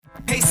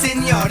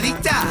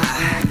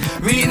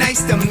señorita. Really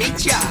nice to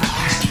meet ya.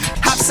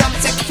 Have some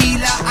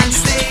tequila and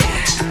stay.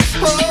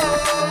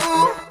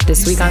 Oh.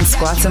 This week on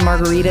Squats and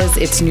Margaritas,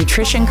 it's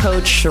nutrition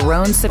coach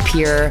Sharone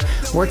Sapir.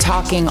 We're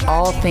talking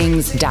all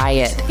things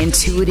diet,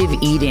 intuitive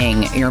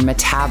eating, your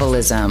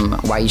metabolism,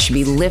 why you should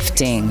be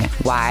lifting,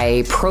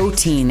 why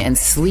protein and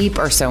sleep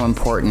are so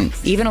important,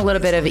 even a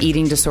little bit of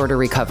eating disorder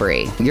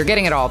recovery. You're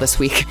getting it all this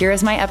week. Here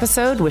is my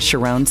episode with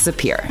Sharone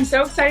Sapir. I'm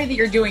so excited that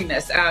you're doing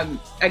this.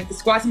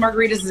 Squats and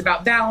Margaritas is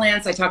about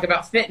balance. I talk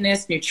about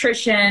fitness,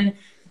 nutrition,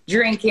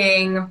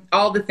 drinking,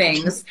 all the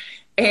things.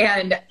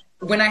 And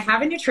when I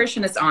have a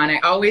nutritionist on, I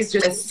always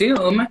just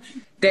assume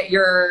that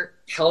you're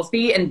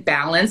healthy and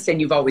balanced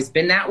and you've always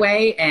been that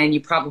way and you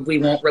probably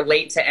won't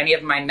relate to any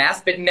of my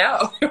mess, but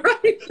no,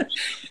 right?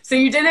 So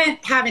you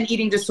didn't have an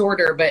eating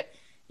disorder, but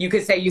you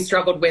could say you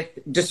struggled with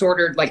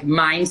disordered like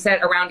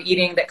mindset around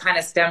eating that kind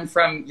of stemmed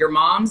from your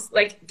mom's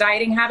like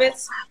dieting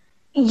habits.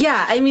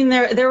 Yeah, I mean,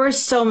 there were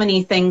so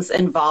many things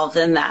involved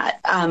in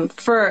that.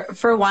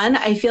 For one,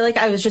 I feel like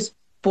I was just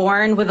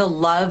born with a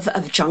love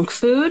of junk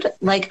food.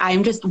 Like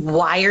I'm just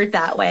wired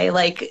that way.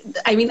 Like,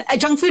 I mean,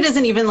 junk food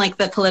isn't even like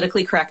the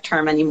politically correct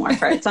term anymore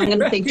for it. So I'm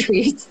going to say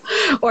treats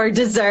or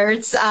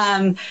desserts.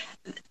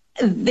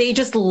 They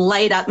just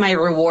light up my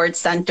reward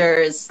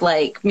centers,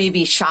 like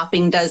maybe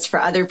shopping does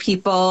for other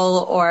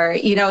people, or,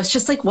 you know, it's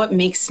just like what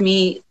makes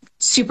me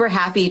super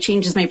happy,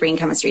 changes my brain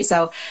chemistry.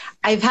 So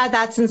I've had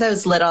that since I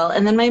was little.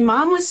 And then my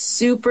mom was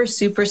super,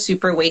 super,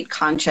 super weight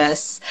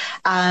conscious.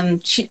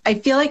 I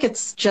feel like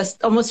it's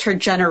just almost her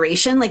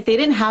generation. Like they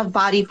didn't have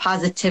body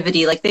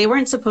positivity. Like they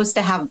weren't supposed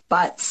to have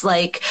butts.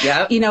 Like,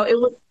 Yep. you know, it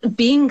was,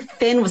 being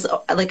thin was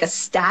like a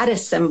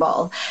status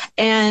symbol.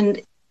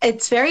 And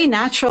it's very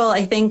natural,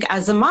 I think,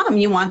 as a mom,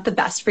 you want the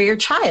best for your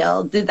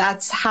child.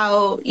 That's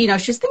how, you know,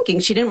 she's thinking.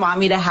 She didn't want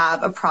me to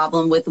have a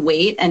problem with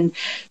weight. And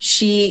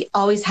she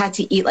always had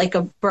to eat like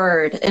a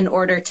bird in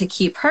order to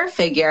keep her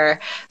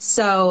figure.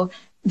 So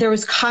there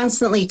was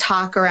constantly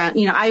talk around,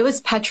 you know, I was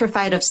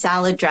petrified of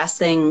salad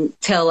dressing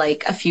till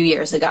like a few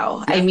years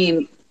ago. I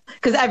mean,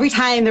 because every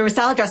time there was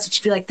salad dressing,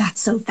 she'd be like,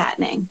 that's so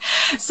fattening.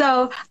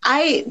 So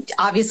I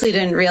obviously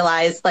didn't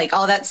realize like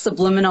all that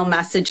subliminal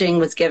messaging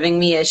was giving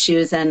me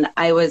issues. And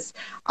I was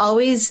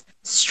always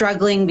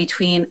struggling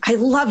between, I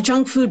love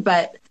junk food,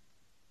 but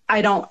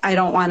I don't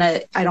want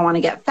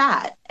to get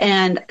fat.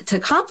 And to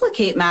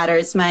complicate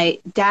matters, my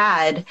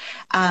dad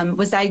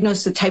was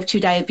diagnosed with type 2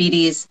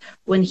 diabetes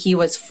when he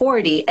was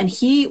 40, and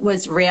he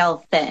was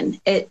rail thin.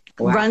 It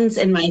runs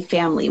in my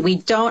family. We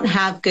don't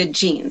have good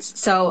genes.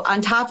 So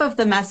on top of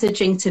the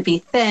messaging to be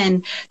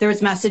thin, there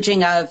was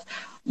messaging of,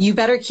 you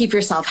better keep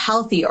yourself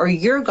healthy or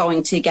you're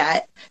going to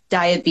get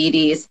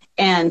diabetes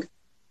and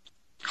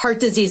heart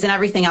disease and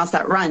everything else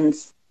that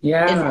runs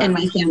in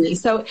my family.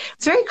 So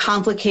it's very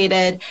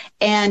complicated,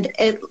 and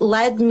it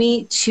led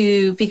me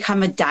to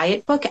become a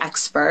diet book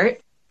expert.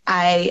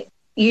 I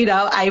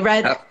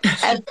read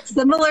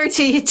similar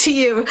to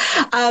you.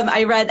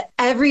 I read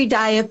every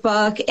diet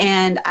book,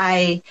 and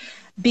I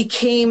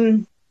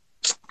became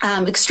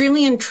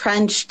extremely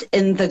entrenched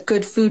in the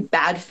good food,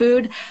 bad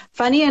food.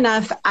 Funny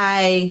enough,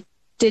 I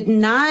did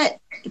not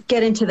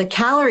get into the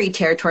calorie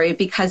territory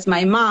because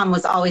my mom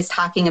was always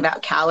talking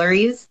about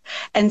calories.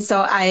 And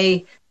so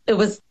I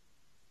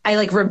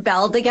like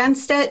rebelled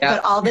against it,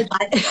 but all the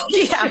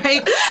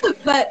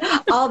but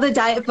all the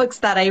diet books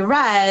that I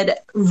read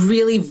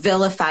really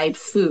vilified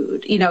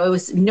food. You know, it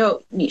was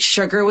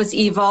sugar was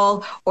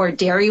evil, or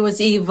dairy was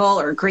evil,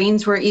 or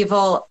grains were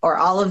evil, or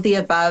all of the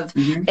above.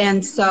 Mm-hmm.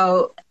 And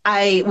so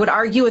I would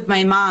argue with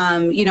my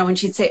mom, you know, when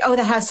she'd say, oh,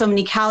 that has so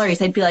many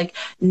calories, I'd be like,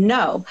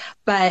 no,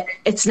 but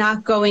it's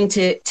not going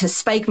to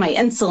spike my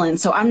insulin.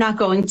 So I'm not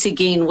going to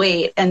gain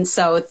weight. And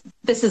so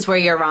this is where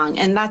you're wrong.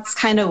 And that's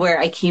kind of where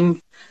I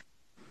came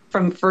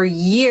from for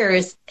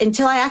years,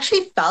 until I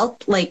actually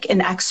felt like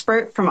an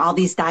expert from all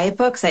these diet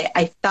books.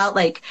 I felt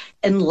like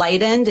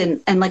enlightened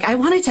and like I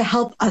wanted to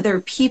help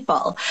other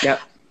people. Yep.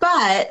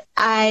 But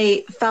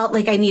I felt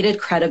like I needed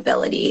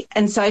credibility.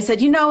 And so I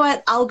said, you know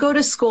what, I'll go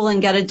to school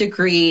and get a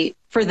degree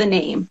for the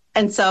name.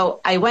 And so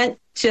I went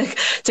to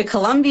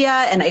Columbia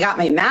and I got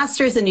my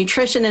master's in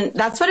nutrition. And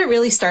that's what it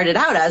really started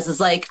out as, is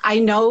like, I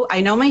know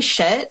my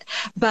shit,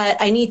 but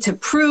I need to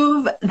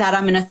prove that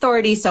I'm an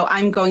authority. So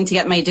I'm going to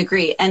get my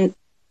degree. And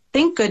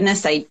thank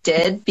goodness I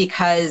did,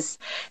 because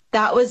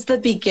that was the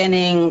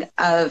beginning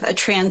of a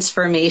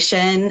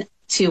transformation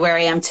to where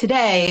I am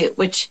today,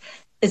 which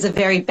is a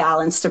very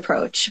balanced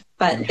approach,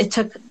 but it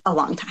took a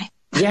long time.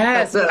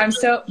 Yes.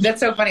 That's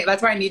so funny.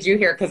 That's why I need you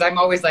here. Cause I'm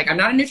always like, I'm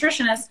not a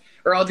nutritionist,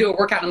 or I'll do a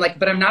workout. And I'm like,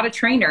 but I'm not a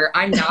trainer.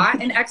 I'm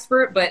not an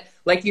expert. But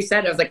like you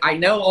said, I was like, I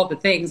know all the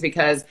things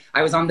because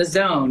I was on the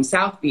Zone,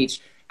 South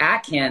Beach,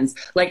 Atkins,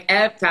 like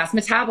fast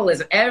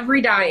metabolism,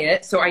 every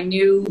diet. So I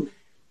knew.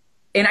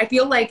 And I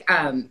feel like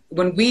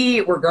when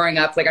we were growing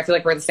up, like I feel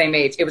like we're the same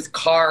age, it was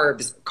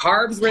carbs.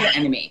 Carbs were the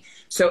enemy.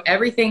 So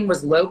everything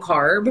was low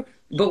carb.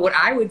 But what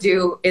I would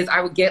do is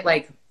I would get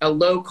like a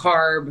low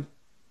carb,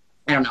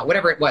 I don't know,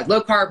 whatever it was, low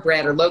carb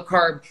bread or low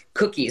carb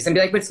cookies, and be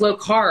like, but it's low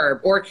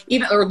carb, or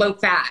low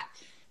fat.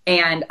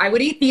 And I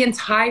would eat the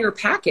entire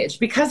package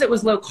because it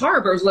was low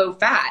carb or it was low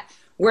fat.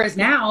 Whereas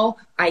now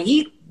I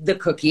eat the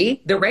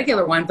cookie, the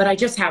regular one, but I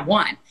just have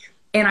one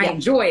and I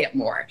enjoy it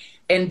more.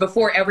 And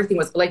before, everything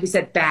was, like we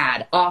said,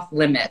 bad, off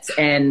limits,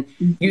 and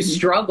you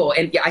struggle.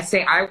 And I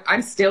say,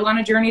 I'm still on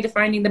a journey to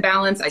finding the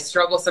balance. I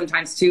struggle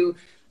sometimes too.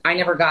 I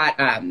never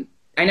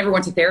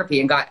went to therapy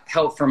and got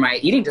help for my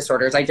eating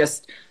disorders. I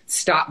just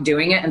stopped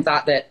doing it and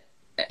thought that,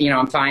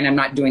 I'm fine. I'm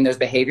not doing those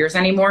behaviors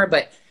anymore,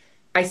 but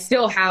I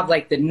still have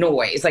like the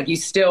noise,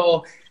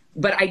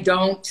 but I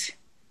don't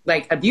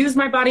like abuse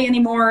my body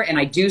anymore. And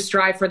I do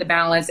strive for the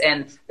balance.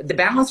 And the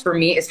balance for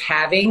me is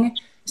having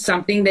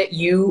something that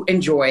you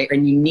enjoy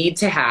and you need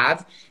to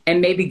have, and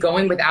maybe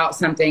going without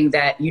something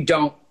that you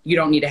don't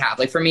need to have.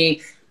 Like for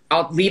me,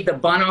 I'll leave the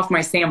bun off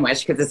my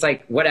sandwich because it's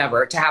like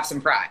whatever to have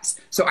some fries.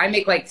 So I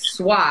make like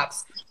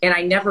swaps, and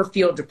I never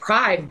feel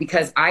deprived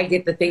because I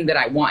get the thing that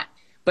I want.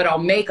 But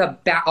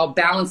I'll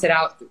balance it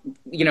out,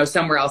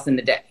 somewhere else in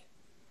the day.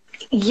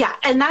 Yeah.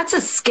 And that's a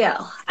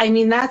skill. I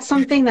mean, that's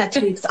something that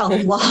takes a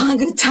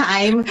long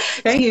time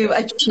to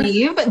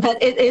achieve,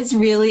 but it is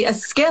really a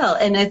skill.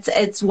 And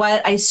it's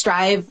what I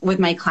strive with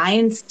my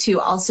clients to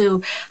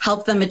also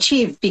help them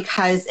achieve,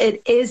 because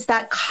it is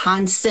that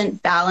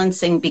constant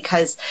balancing.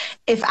 Because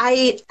if I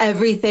ate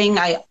everything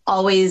I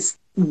always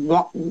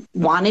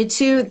wanted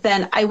to,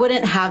 then I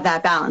wouldn't have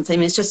that balance. I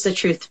mean, it's just the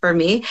truth for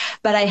me,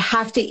 but I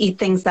have to eat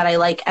things that I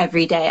like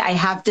every day. I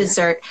have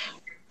dessert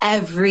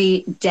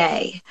every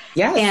day.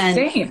 Yeah, and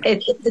same.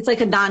 It's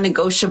like a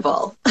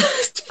non-negotiable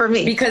for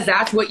me. Because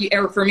that's what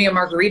for me, a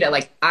margarita,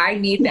 like I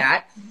need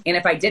that. And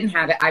if I didn't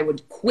have it, I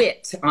would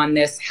quit on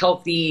this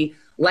healthy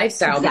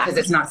lifestyle because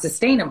it's not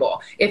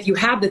sustainable. If you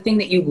have the thing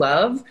that you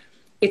love,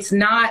 it's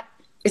not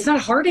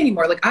hard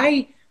anymore. Like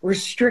I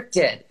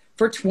restricted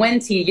for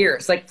 20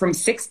 years, like from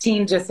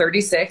 16 to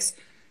 36,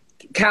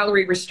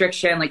 calorie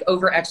restriction, like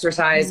over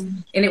exercise.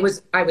 And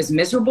I was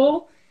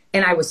miserable,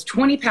 and I was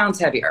 20 pounds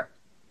heavier.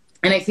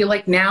 And I feel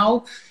like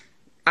now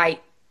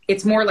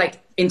it's more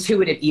like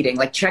intuitive eating,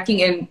 like checking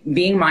in,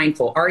 being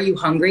mindful. Are you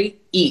hungry?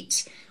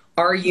 Eat.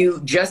 Are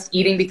you just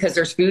eating because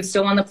there's food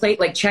still on the plate?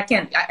 Like check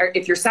in.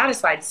 If you're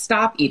satisfied,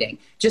 stop eating.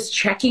 Just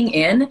checking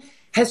in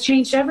has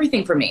changed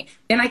everything for me.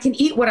 And I can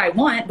eat what I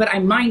want, but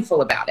I'm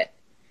mindful about it.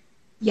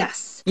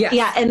 Yes. Yes.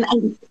 Yeah. And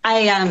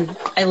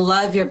I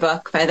love your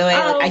book, by the way.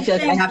 I feel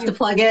like I have to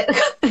plug it.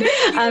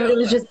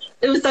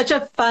 It was such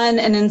a fun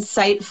and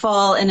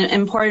insightful and an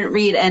important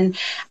read. And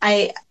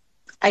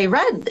I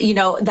read,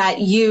 that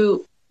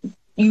you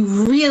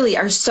really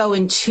are so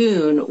in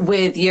tune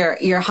with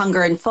your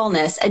hunger and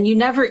fullness, and you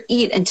never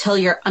eat until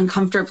you're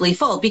uncomfortably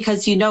full,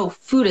 because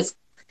food is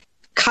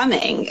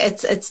coming.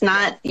 It's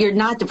not, you're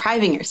not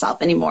depriving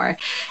yourself anymore.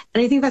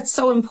 And I think that's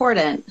so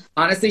important.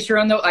 Honestly,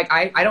 Sharone, though, like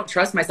I don't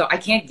trust myself. I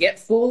can't get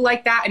full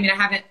like that. I mean, I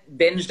haven't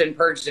binged and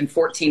purged in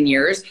 14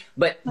 years,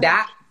 but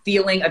that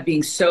feeling of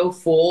being so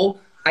full,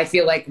 I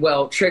feel like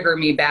will trigger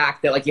me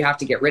back that like you have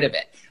to get rid of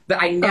it.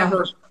 But I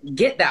never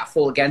get that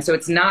full again. So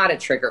it's not a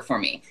trigger for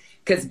me,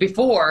 because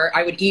before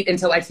I would eat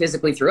until I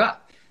physically threw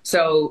up.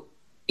 So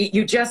it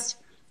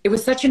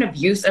was such an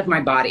abuse of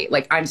my body.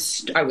 Like I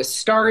was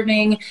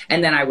starving,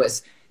 and then I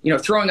was,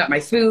 throwing up my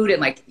food, and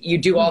like you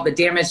do all the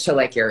damage to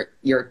like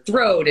your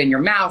throat and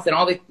your mouth and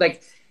all the,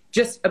 like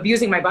just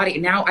abusing my body.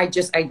 And now I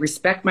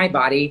respect my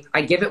body.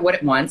 I give it what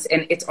it wants.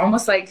 And it's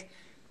almost like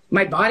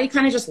my body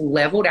kind of just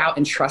leveled out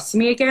and trusts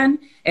me again.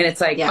 And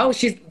it's like, oh,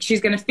 she's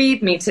going to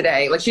feed me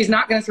today. Like she's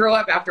not going to throw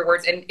up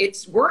afterwards. And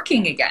it's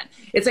working again.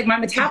 It's like my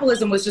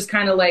metabolism was just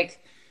kind of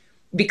like,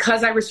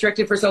 because I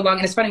restricted for so long.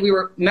 And it's funny, we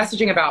were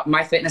messaging about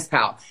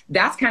MyFitnessPal.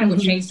 That's kind of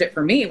what changed it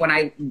for me, when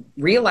I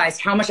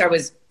realized how much I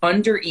was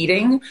under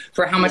eating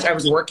for how much I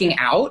was working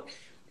out.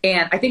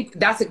 And I think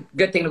that's a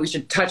good thing that we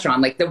should touch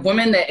on. Like the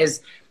woman that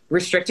is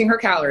restricting her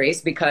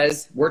calories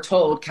because we're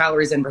told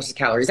calories in versus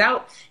calories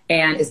out,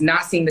 and is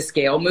not seeing the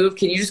scale move.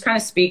 Can you just kind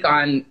of speak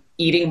on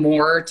eating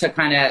more to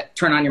kind of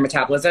turn on your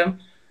metabolism?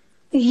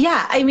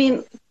 Yeah. I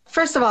mean,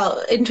 first of all,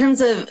 in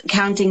terms of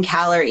counting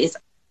calories,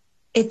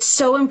 it's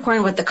so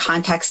important what the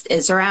context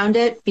is around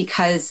it,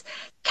 because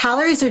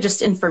calories are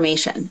just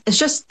information. It's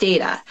just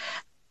data.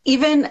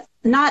 Even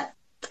not,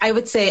 I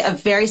would say a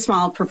very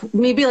small,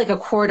 maybe like a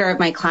quarter of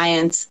my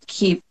clients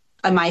keep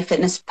a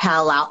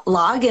MyFitnessPal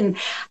log, and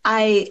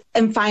I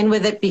am fine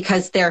with it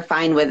because they're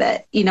fine with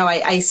it.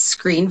 I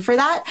screen for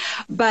that,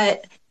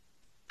 but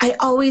I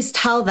always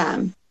tell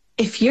them,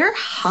 if you're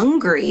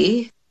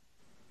hungry,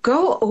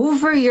 go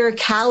over your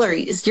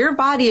calories. Your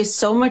body is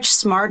so much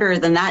smarter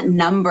than that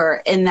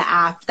number in the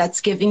app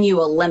that's giving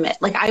you a limit.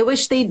 Like I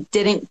wish they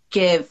didn't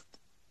give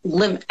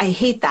limit. I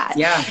hate that.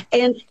 Yeah.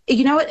 And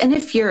you know what? And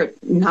if you're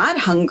not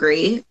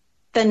hungry,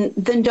 then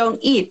don't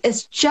eat.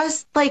 It's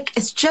just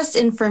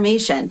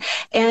information.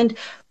 And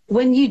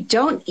when you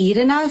don't eat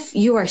enough,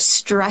 you are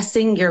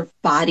stressing your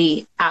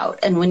body out.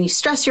 And when you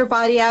stress your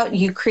body out,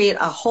 you create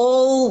a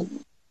whole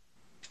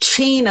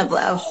chain of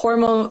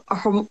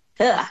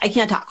I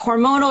can't talk,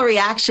 hormonal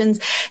reactions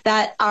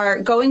that are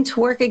going to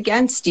work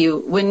against you.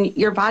 When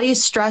your body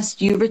is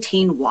stressed, you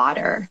retain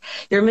water.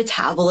 Your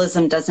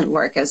metabolism doesn't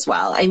work as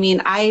well. I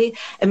mean, I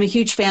am a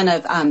huge fan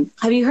of,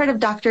 have you heard of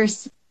Dr.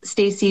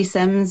 Stacy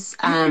Sims?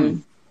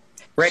 Writing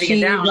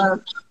it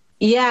down.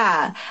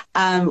 Yeah.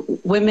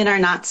 Women Are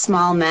Not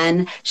Small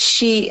Men.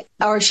 She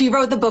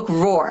wrote the book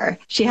Roar.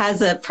 She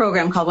has a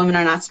program called Women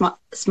Are Not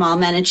Small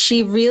Men. And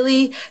she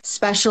really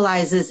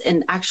specializes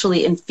in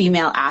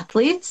female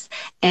athletes.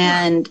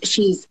 And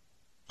she's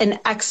an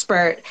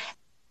expert.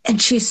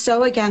 And she's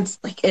so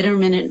against like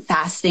intermittent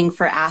fasting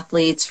for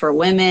athletes, for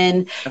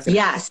women.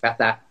 Yes. About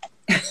that.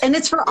 And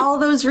it's for all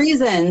those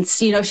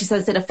reasons. You know, she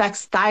says it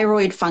affects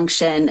thyroid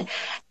function.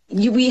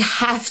 We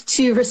have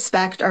to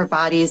respect our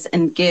bodies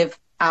and give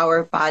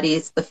our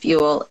bodies the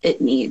fuel it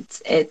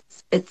needs.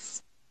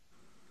 It's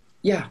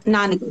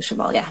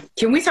non-negotiable. Yeah.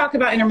 Can we talk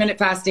about intermittent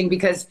fasting?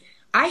 Because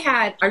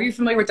are you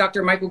familiar with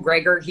Dr. Michael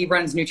Greger? He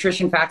runs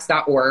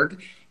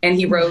nutritionfacts.org and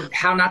he wrote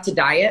How Not to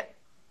Diet.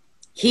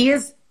 He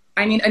is,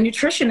 a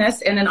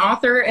nutritionist and an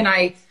author, and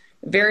I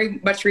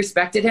very much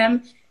respected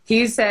him.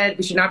 He said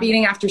we should not be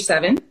eating after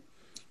 7.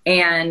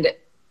 And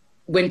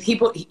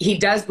he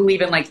does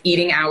believe in like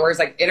eating hours,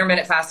 like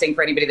intermittent fasting.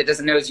 For anybody that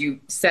doesn't know, is you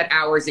set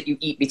hours that you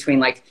eat between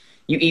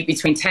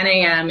 10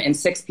 a.m. and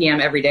 6 p.m.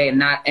 every day and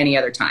not any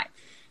other time.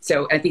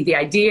 So I think the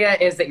idea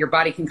is that your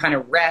body can kind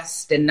of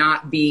rest and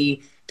not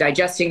be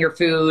digesting your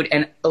food.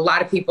 And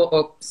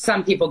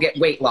some people get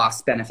weight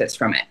loss benefits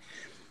from it.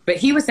 But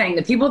he was saying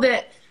the people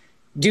that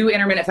do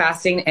intermittent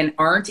fasting and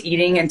aren't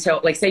eating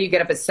until, like, say you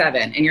get up at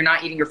 7 and you're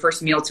not eating your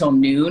first meal till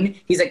noon.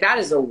 He's like, that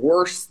is the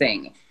worst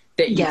thing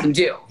that you can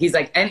do. He's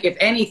like, and if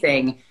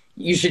anything,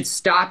 you should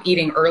stop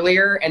eating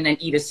earlier and then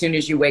eat as soon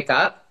as you wake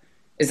up.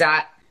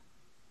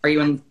 Are you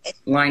in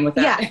line with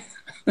that?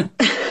 Yeah.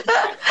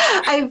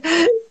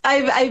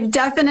 I've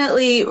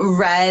definitely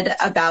read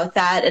about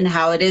that and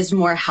how it is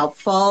more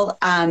helpful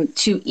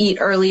to eat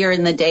earlier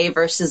in the day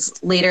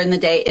versus later in the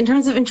day. In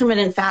terms of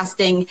intermittent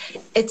fasting,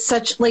 it's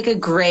such like a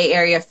gray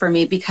area for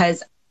me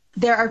because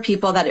there are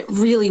people that it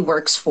really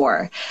works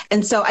for.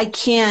 And so I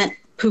can't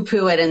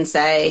poo-poo it and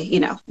say,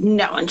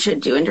 no one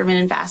should do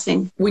intermittent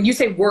fasting. When you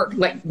say work,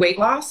 like weight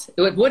loss,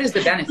 what is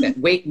the benefit?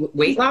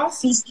 Weight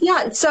loss?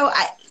 Yeah. So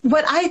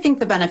what I think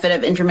the benefit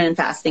of intermittent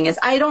fasting is,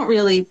 I don't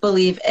really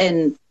believe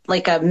in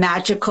like a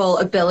magical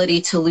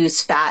ability to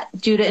lose fat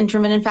due to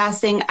intermittent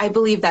fasting. I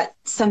believe that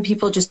some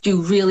people just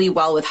do really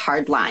well with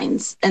hard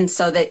lines. And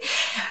so that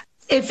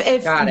if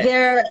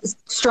they're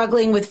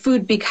struggling with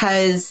food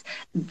because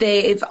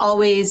they've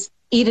always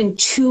eaten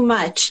too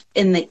much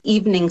in the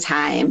evening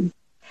time,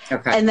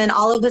 okay, and then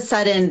all of a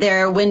sudden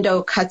their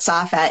window cuts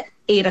off at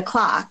 8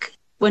 o'clock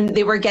when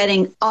they were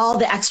getting all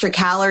the extra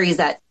calories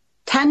at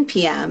 10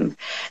 p.m.,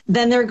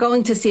 then they're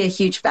going to see a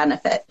huge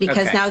benefit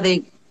because now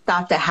they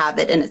stop the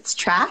habit in its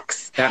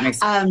tracks. That makes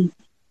sense.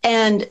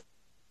 And,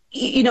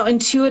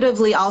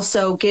 intuitively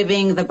also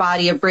giving the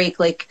body a break,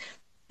 like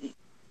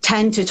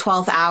 10 to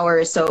 12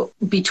 hours. So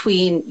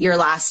between your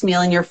last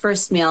meal and your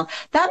first meal,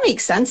 that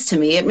makes sense to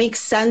me. It makes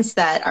sense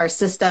that our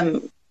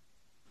system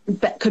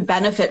could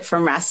benefit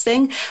from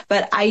resting,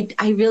 but I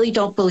really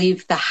don't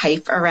believe the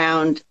hype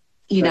around,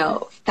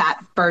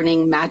 fat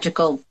burning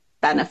magical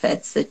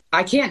benefits.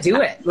 I can't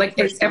do it. Like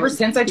ever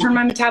since I turned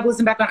my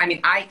metabolism back on,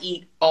 I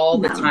eat all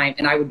the time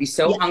and I would be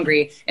so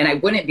hungry and I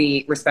wouldn't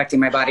be respecting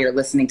my body or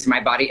listening to my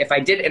body if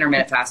I did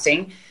intermittent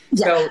fasting.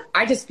 Yeah. So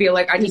I just feel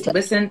like I just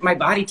listen. My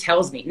body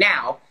tells me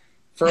now.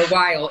 For a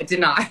while, it did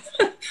not.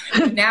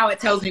 Now it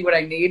tells me what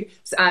I need.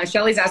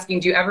 Shelly's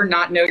asking, do you ever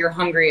not know you're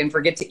hungry and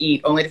forget to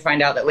eat only to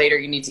find out that later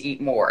you need to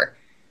eat more?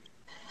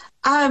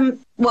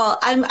 Well,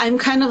 I'm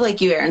kind of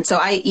like you, Erin. So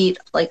I eat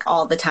like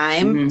all the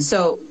time. Mm-hmm.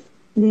 So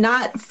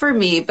not for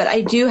me, but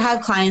I do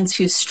have clients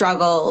who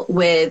struggle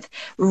with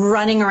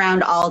running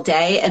around all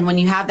day. And when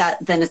you have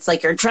that, then it's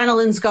like your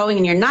adrenaline's going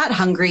and you're not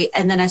hungry.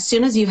 And then as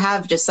soon as you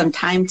have just some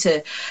time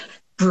to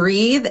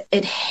breathe,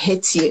 it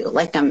hits you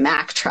like a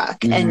Mack truck.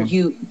 Mm-hmm. And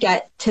you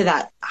get to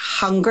that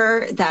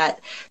hunger that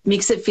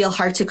makes it feel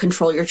hard to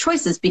control your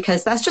choices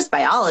because that's just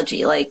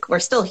biology. Like we're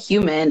still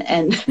human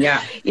and,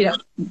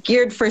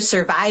 geared for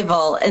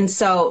survival. And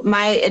so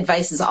my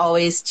advice is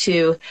always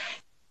to,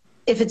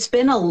 if it's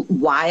been a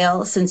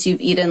while since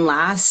you've eaten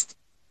last,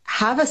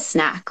 have a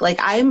snack. Like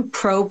I'm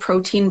pro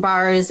protein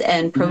bars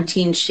and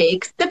protein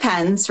shakes.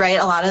 Depends, right?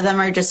 A lot of them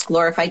are just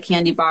glorified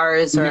candy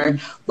bars or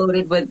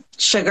loaded with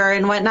sugar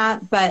and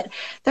whatnot. But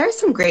there are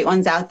some great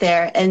ones out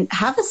there, and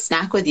have a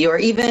snack with you. Or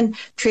even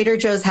Trader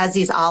Joe's has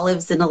these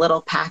olives in a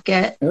little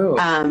packet.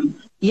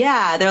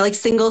 Yeah, they're like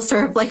single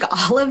serve like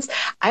olives.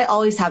 I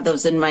always have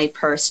those in my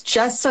purse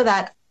just so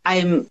that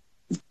I'm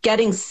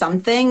getting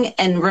something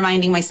and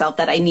reminding myself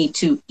that I need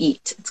to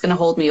eat. It's going to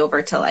hold me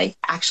over till I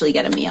actually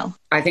get a meal.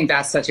 I think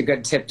that's such a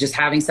good tip, just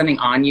having something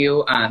on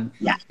you.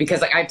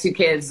 Because like I have 2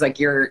 kids, like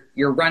you're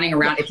running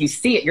around. If you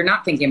see it, you're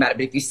not thinking about it,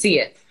 but if you see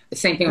it, the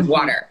same thing with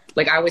water.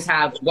 Like I always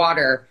have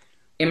water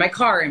in my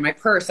car, in my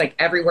purse, like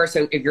everywhere.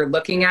 So if you're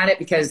looking at it,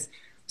 because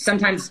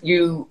sometimes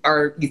you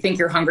think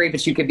you're hungry,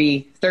 but you could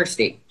be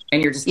thirsty.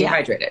 and you're just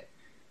dehydrated.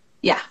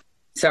 Yeah.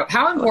 So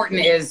how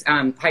important is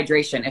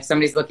hydration if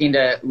somebody's looking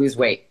to lose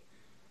weight?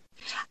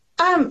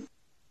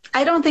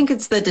 I don't think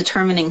it's the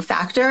determining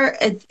factor.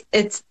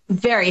 It's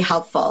very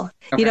helpful.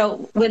 Okay. You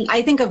know, when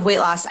I think of weight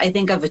loss, I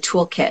think of a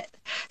toolkit.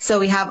 So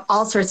we have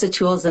all sorts of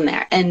tools in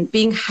there, and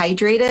being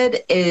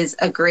hydrated is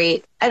a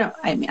great, I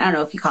don't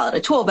know if you call it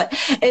a tool, but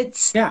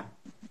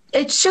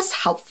it's just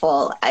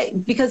helpful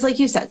because like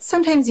you said,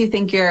 sometimes you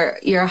think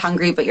you're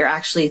hungry, but you're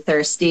actually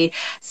thirsty.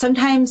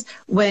 Sometimes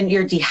when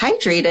you're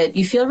dehydrated,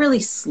 you feel really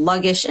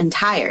sluggish and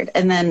tired.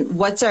 And then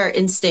what's our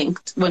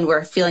instinct when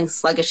we're feeling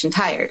sluggish and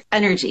tired?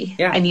 Energy.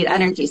 Yeah. I need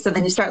energy. So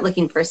then you start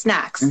looking for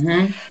snacks.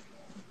 Mm-hmm.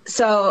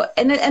 So,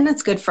 and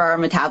it's good for our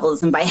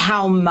metabolism. By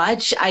how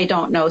much, I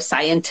don't know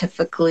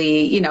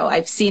scientifically. You know,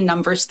 I've seen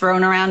numbers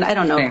thrown around. I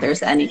don't know if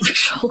there's any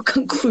actual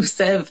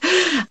conclusive,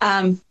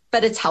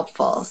 but it's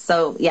helpful.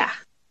 So yeah.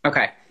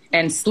 Okay.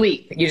 And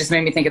sleep. You just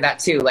made me think of that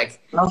too.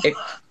 Like if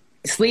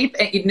sleep,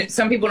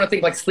 some people don't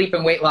think like sleep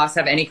and weight loss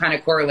have any kind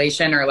of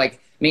correlation or like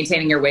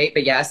maintaining your weight,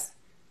 but yes.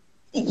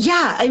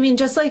 Yeah. I mean,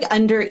 just like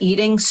under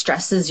eating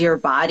stresses your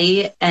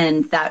body,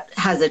 and that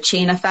has a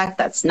chain effect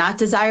that's not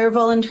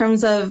desirable in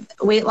terms of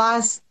weight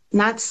loss.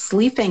 Not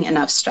sleeping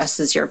enough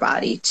stresses your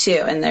body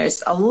too. And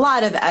there's a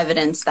lot of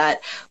evidence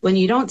that when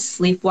you don't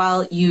sleep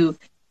well, you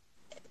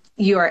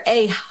are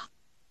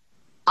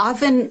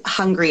often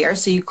hungrier.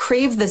 So you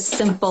crave the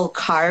simple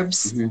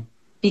carbs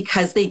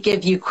because they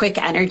give you quick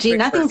energy.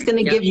 Nothing's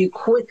going to give you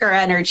quicker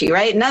energy,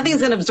 right? Nothing's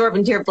going to absorb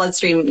into your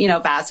bloodstream,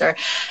 faster.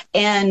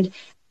 And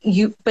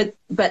but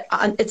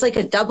it's like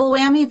a double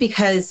whammy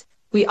because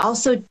we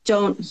also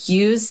don't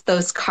use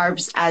those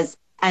carbs as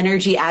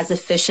energy as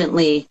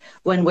efficiently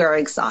when we're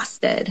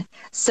exhausted.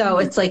 So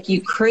it's like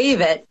you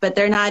crave it, but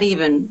they're not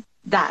even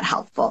that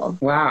helpful.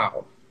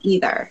 Wow.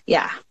 Either.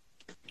 Yeah.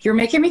 You're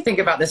making me think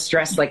about the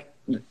stress, like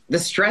the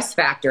stress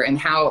factor, and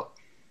how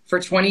for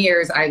 20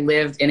 years I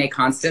lived in a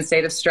constant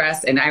state of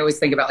stress. And I always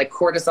think about like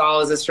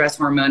cortisol is a stress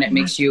hormone. It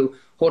makes you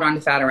hold on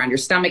to fat around your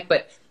stomach.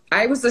 But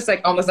I was just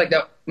like, almost like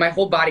my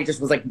whole body just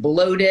was like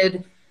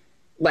bloated,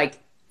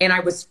 and I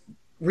was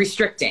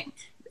restricting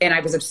and I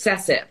was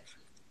obsessive.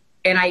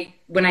 And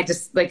when I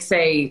just like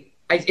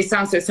it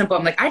sounds so simple.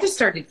 I'm like, I just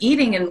started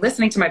eating and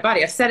listening to my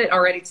body. I said it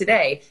already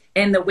today.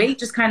 And the weight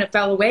just kind of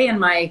fell away and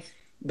my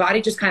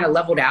body just kind of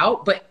leveled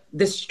out. But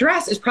the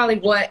stress is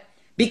probably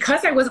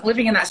because I wasn't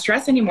living in that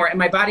stress anymore and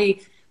my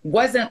body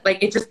wasn't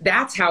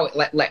that's how it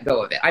let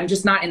go of it. I'm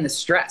just not in the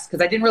stress because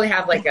I didn't really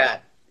have like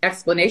a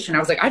explanation. I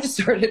was like, I just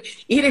started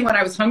eating when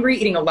I was hungry,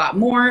 eating a lot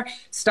more,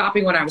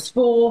 stopping when I was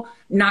full,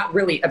 not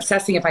really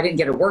obsessing if I didn't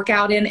get a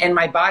workout in, and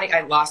my body,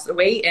 I lost the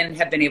weight and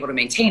have been able to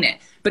maintain it.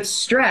 But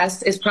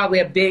stress is probably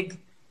a big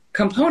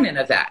component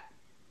of that.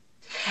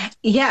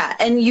 Yeah.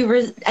 And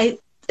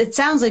it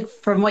sounds like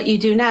from what you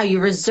do now, you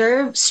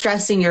reserve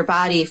stressing your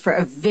body for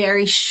a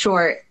very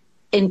short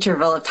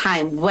interval of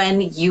time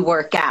when you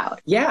work out.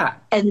 Yeah.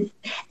 And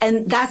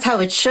that's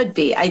how it should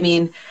be. I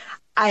mean,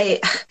 I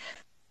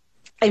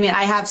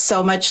have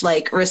so much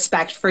like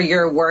respect for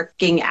your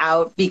working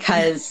out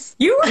because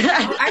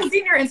I've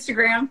seen your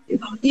Instagram.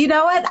 You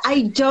know what?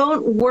 I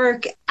don't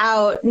work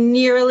out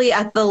nearly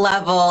at the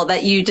level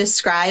that you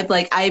describe.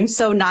 Like I'm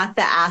so not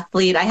the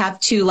athlete. I have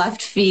 2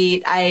 left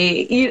feet.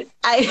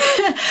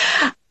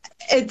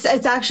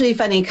 It's actually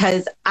funny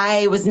because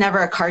I was never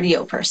a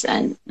cardio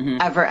person,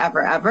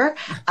 ever.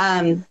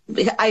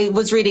 I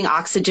was reading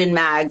Oxygen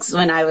mags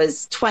when I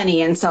was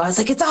 20. And so I was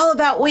like, it's all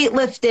about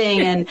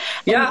weightlifting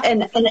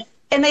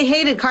and I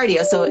hated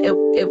cardio. So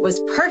it was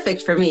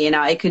perfect for me.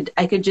 I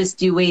could just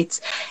do weights.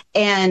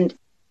 And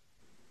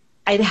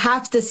I'd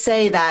have to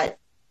say that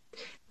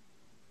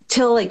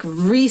till like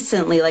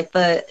recently,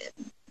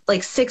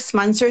 like 6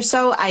 months or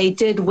so, I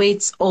did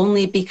weights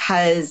only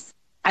because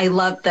I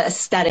loved the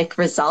aesthetic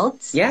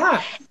results.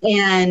 Yeah.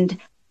 And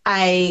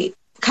I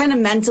kind of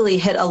mentally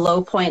hit a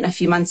low point a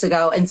few months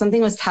ago, and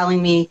something was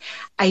telling me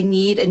I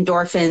need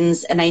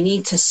endorphins and I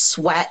need to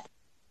sweat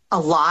a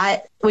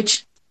lot,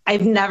 which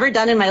I've never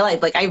done in my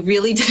life. Like I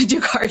really did do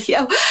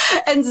cardio.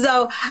 And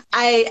so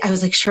I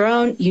was like,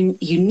 Sharone,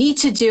 you need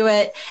to do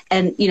it.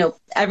 And,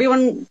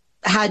 everyone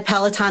had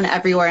Peloton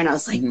everywhere. And I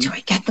was like, do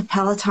I get the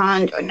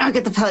Peloton? Do I not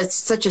get the Peloton? It's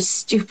such a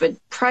stupid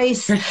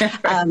price.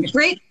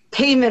 Great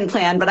payment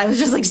plan, but I was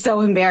just like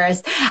so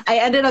embarrassed. I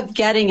ended up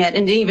getting it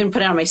and didn't even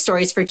put it on my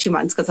stories for 2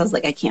 months because I was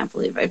like, I can't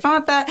believe I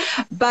bought that.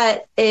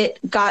 But it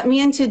got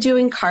me into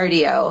doing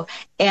cardio.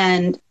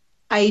 And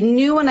I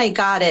knew when I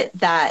got it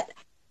that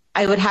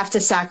I would have to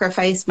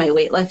sacrifice my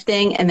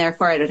weightlifting, and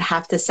therefore I would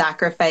have to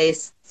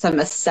sacrifice some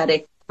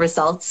aesthetic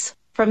results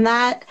from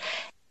that.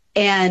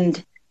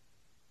 And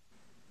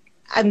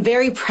I'm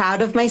very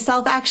proud of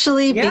myself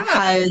actually,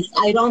 because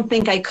I don't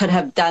think I could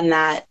have done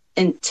that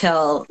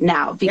until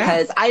now,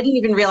 because I didn't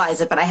even realize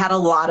it, but I had a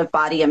lot of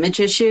body image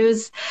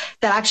issues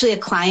that actually a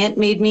client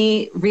made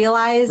me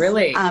realize.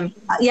 Really?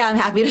 Yeah, I'm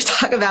happy to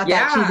talk about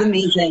that. She's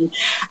amazing.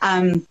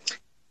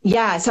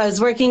 So I was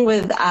working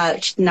with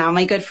now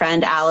my good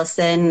friend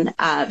Allison.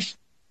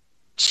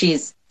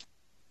 She's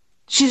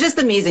she's just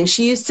amazing.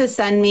 She used to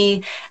send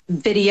me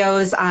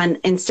videos on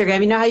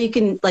Instagram. You know how you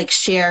can like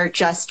share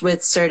just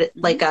with certain,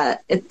 like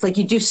it's like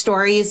you do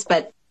stories,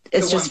 but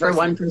it's just for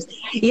one person.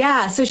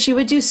 Yeah. So she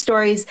would do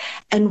stories.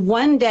 And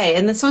one day,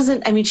 and this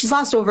wasn't, I mean, she's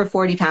lost over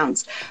 40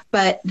 pounds,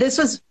 but this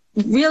was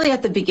really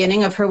at the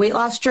beginning of her weight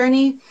loss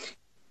journey.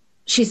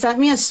 She sent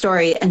me a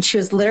story and she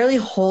was literally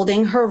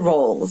holding her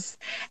rolls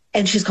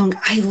and she's going,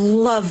 I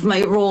love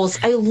my rolls.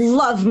 I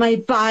love my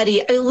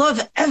body. I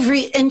love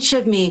every inch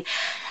of me.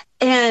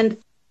 And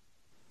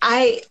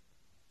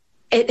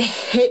it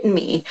hit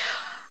me.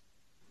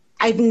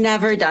 I've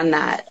never done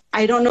that.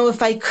 I don't know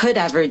if I could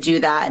ever do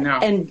that. No.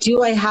 And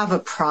do I have a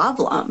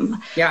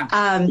problem? Yeah.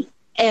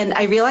 And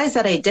I realized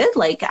that I did.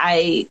 Like,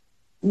 I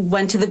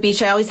went to the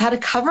beach. I always had a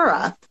cover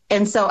up.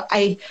 And so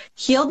I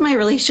healed my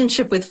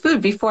relationship with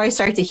food before I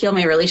started to heal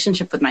my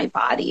relationship with my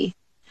body.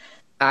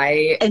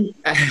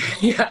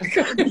 Yeah.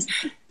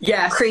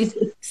 Yes.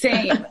 Crazy.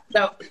 Same.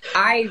 So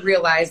I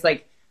realized,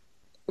 like,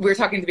 we were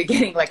talking at the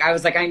beginning, like, I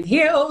was like, I'm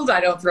healed.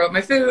 I don't throw up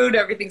my food.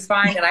 Everything's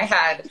fine. And I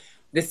had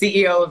the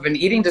CEO of an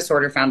eating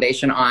disorder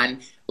foundation on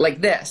like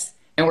this.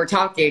 And we're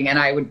talking and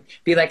I would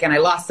be like, and I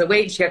lost the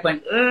weight. And she kept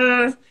going,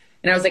 ugh.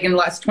 And I was like, and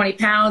lost 20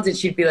 pounds. And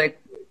she'd be like,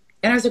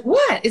 and I was like,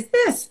 what is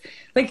this?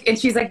 Like, and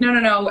she's like,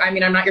 no. I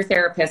mean, I'm not your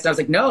therapist. And I was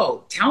like,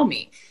 no, tell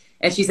me.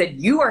 And she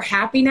said, you are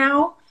happy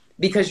now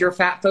because your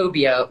fat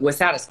phobia was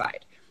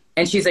satisfied.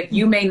 And she's like,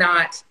 you may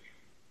not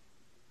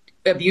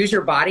abuse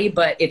your body,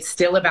 but it's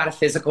still about a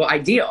physical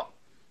ideal.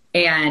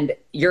 And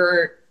she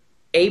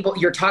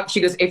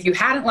goes, if you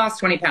hadn't lost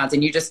 20 pounds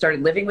and you just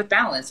started living with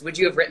balance, would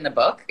you have written the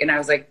book? And I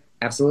was like,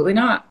 absolutely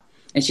not.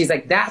 And she's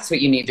like, that's what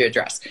you need to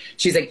address.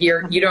 She's like,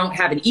 you don't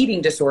have an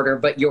eating disorder,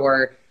 but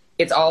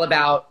it's all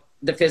about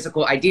the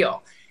physical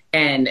ideal.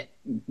 And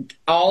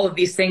all of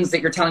these things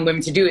that you're telling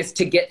women to do is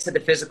to get to the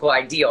physical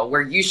ideal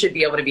where you should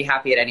be able to be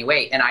happy at any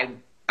weight. And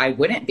I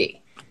wouldn't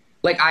be.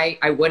 Like,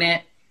 I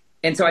wouldn't.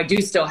 And so I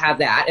do still have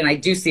that. And I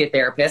do see a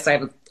therapist. I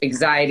have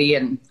anxiety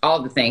and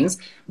all the things.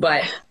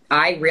 But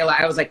I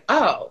realized, I was like,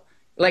 oh,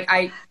 like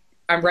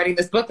I'm writing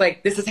this book.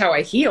 Like, this is how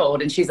I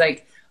healed. And she's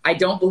like, I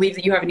don't believe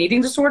that you have an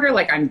eating disorder.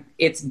 Like,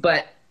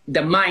 but the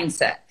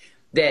mindset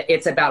that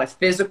it's about a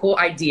physical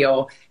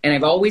ideal. And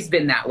I've always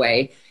been that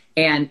way.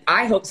 And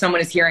I hope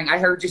someone is hearing, I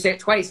heard you say it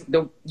twice.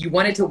 You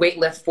wanted to weight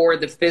lift for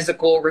the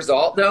physical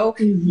result, though.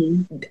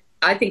 Mm-hmm.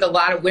 I think a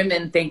lot of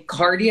women think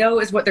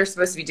cardio is what they're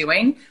supposed to be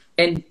doing.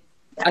 And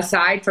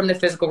aside from the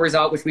physical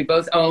result, which we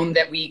both own,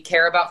 that we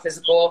care about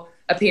physical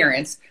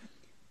appearance,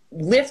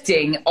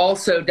 lifting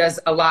also does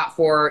a lot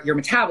for your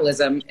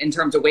metabolism in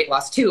terms of weight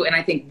loss too. And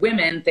I think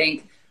women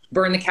think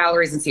burn the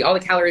calories and see all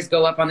the calories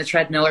go up on the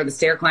treadmill or the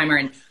stair climber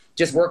and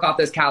just work off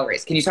those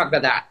calories. Can you talk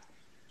about that?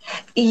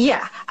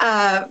 Yeah.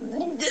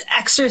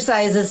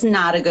 Exercise is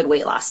not a good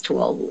weight loss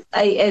tool.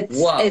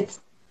 It's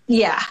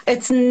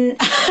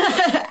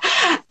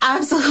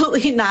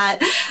absolutely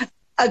not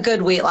a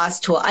good weight loss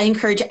tool. I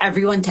encourage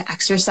everyone to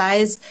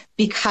exercise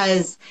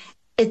because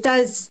it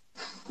does,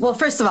 well,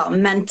 first of all,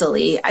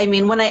 mentally. I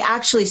mean, when I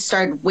actually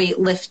started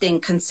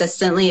weightlifting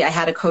consistently, I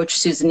had a coach,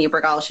 Susan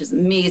Niebergall. She was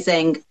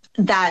amazing.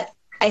 That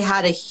I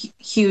had a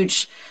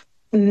huge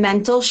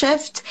mental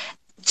shift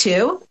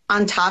too,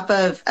 on top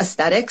of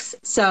aesthetics.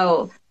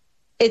 So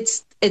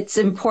it's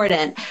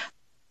important.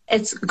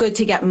 It's good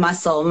to get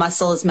muscle.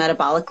 Muscle is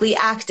metabolically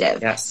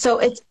active. Yes. So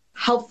it's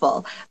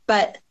helpful.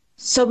 But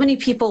so many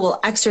people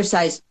will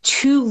exercise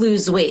to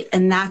lose weight.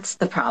 And that's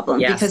the problem.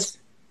 Yes. Because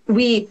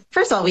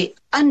we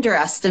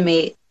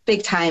underestimate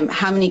big time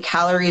how many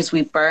calories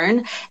we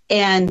burn.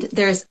 And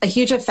there's a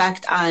huge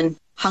effect on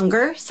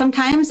hunger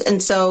sometimes.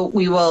 And so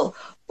we will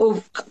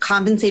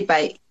compensate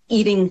by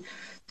eating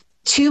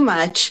too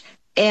much.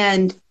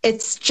 And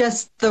it's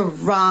just the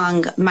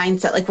wrong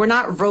mindset. Like, we're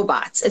not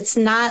robots. It's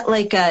not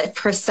like a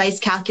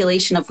precise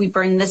calculation of we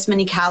burn this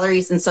many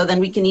calories and so then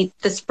we can eat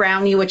this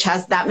brownie which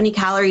has that many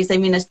calories. I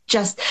mean, it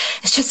just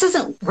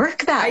doesn't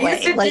work that way. I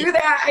used to do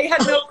that. I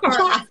had no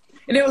carbs.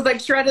 And it was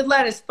like shredded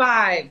lettuce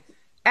 5,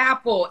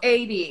 apple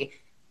 80,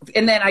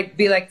 and then I'd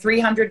be like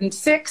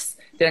 306.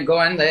 Then I'd go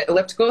on the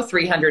elliptical,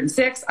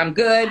 306. I'm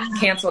good.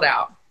 Canceled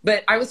out.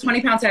 But I was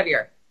 20 pounds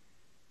heavier.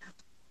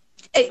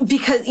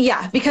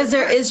 Because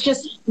there is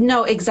just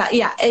no exact.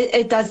 Yeah,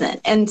 it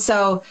doesn't. And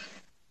so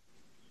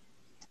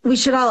we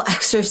should all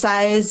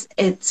exercise.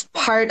 It's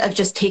part of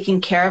just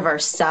taking care of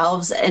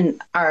ourselves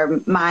and our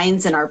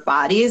minds and our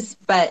bodies.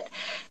 But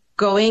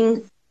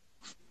going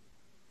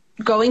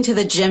to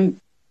the gym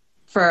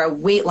for a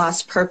weight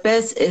loss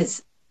purpose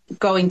is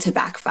going to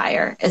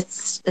backfire.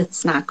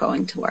 It's not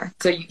going to work.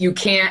 So you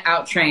can't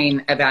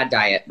out-train a bad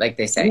diet, like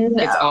they say.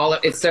 No.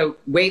 So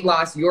weight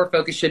loss, your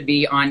focus should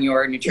be on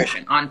your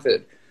nutrition, on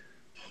food.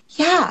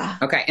 Yeah.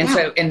 Okay. And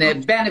so, and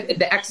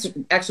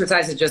the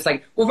exercise is just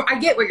like, well, I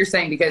get what you're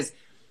saying because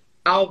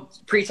I'll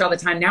preach all the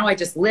time. Now I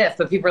just lift,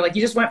 but people are like,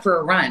 you just went for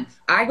a run.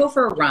 I go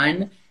for a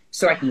run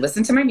so I can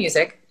listen to my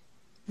music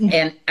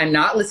and I'm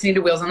not listening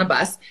to Wheels on the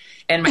Bus.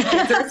 And my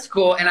kids are at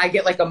school and I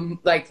get like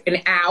an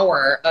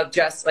hour of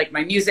just like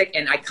my music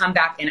and I come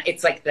back and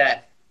it's like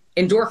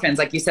endorphins,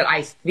 like you said,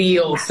 I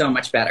feel so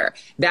much better.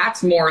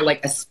 That's more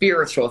like a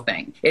spiritual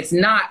thing. It's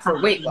not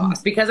for weight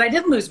loss, because I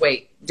did lose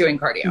weight doing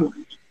cardio,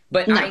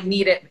 but I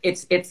need it.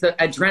 It's the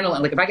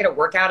adrenaline. Like if I get a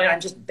workout in,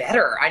 I'm just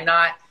better. I'm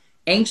not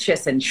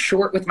anxious and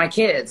short with my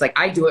kids. Like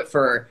I do it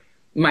for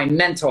my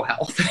mental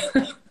health.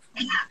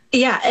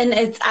 Yeah.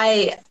 And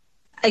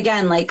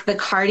again, like the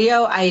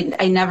cardio,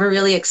 I never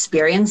really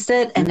experienced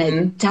it. And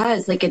it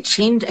does, like I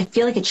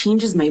feel like it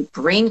changes my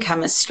brain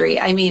chemistry.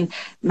 I mean,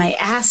 my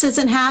ass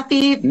isn't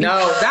happy.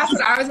 No, that's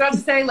what I was about to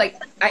say.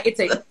 Like it's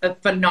a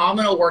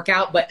phenomenal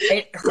workout, but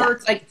it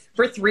hurts. Like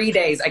for 3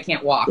 days, I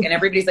can't walk. And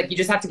everybody's like, you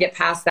just have to get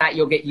past that.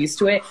 You'll get used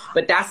to it.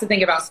 But that's the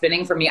thing about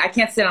spinning for me. I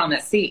can't sit on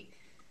that seat.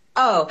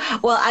 Oh,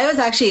 well,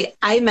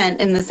 I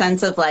meant in the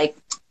sense of like,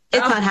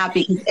 it's not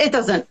happy.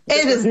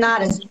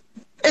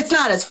 It's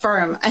not as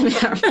firm. I mean,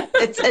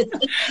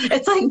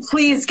 it's like,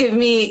 please give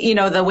me, you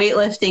know, the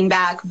weightlifting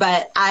back.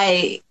 But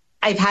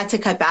I've had to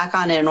cut back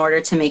on it in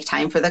order to make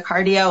time for the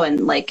cardio.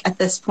 And like, at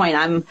this point,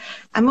 I'm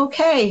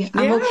okay.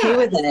 I'm okay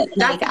with it.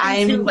 Like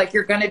like,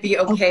 you're going to be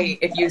okay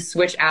if you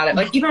switch out it.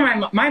 Like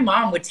even my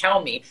mom would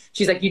tell me,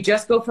 she's like, you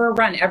just go for a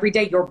run every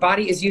day. Your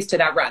body is used to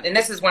that run. And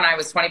this is when I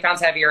was 20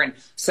 pounds heavier and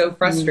so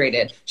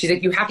frustrated. She's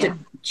like, you have to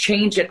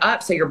change it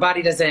up so your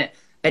body doesn't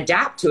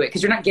adapt to it,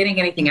 because you're not getting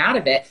anything out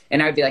of it.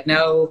 And I would be like,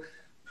 no,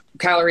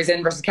 calories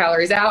in versus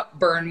calories out,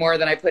 burn more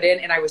than I put in.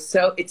 And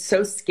it's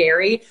so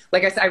scary.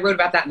 Like I said, I wrote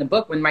about that in the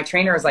book when my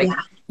trainer was like,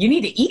 you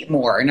need to eat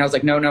more. And I was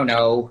like,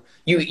 no,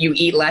 you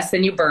eat less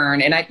than you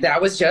burn. And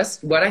that was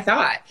just what I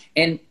thought.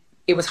 And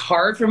it was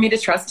hard for me to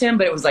trust him,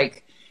 but it was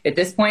like, at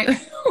this point,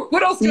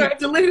 what else do I have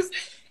to lose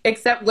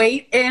except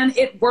weight? And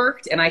it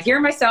worked. And I hear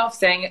myself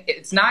saying,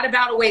 it's not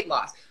about a weight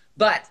loss,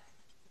 but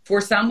for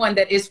someone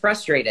that is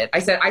frustrated, I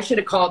said, I should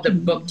have called the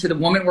book to the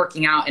woman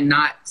working out and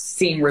not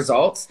seeing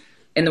results.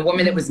 And the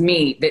woman that was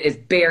me, that is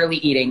barely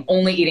eating,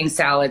 only eating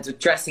salads with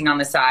dressing on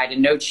the side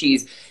and no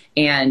cheese,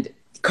 and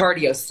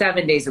cardio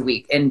 7 days a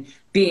week, and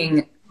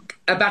being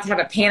about to have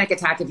a panic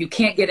attack if you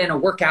can't get in a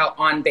workout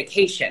on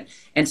vacation,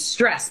 and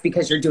stress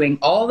because you're doing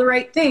all the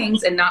right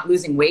things and not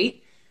losing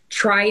weight.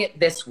 Try it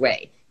this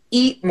way.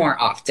 Eat more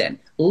often,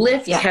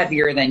 lift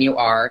heavier than you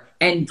are,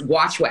 and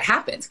watch what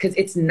happens, because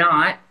it's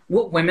not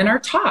what women are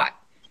taught.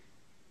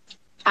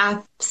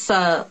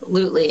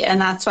 Absolutely. And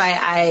that's why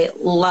I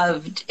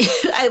loved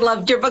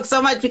your book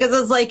so much, because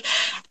it's like,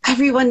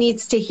 everyone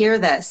needs to hear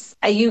this.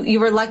 You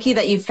were lucky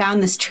that you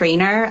found this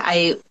trainer.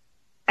 I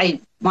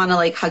want to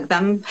like hug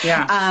them.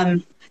 Yeah.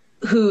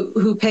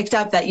 Who picked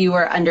up that you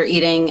were under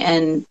eating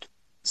and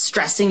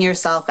stressing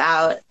yourself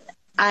out.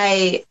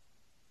 I'm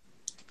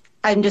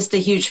just a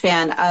huge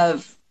fan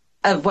of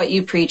what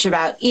you preach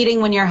about eating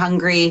when you're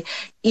hungry,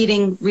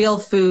 eating real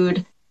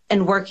food,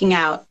 and working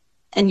out.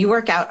 And you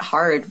work out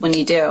hard when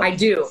you do. I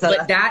do, so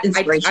but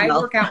I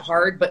work out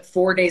hard, but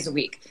 4 days a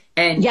week.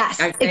 And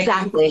yes,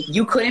 exactly.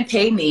 You couldn't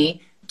pay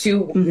me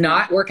to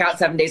not work out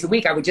 7 days a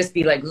week. I would just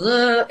be like,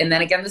 ugh, and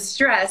then again, the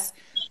stress.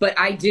 But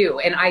I do.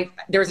 And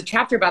there was a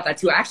chapter about that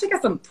too. I actually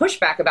got some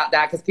pushback about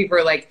that, because people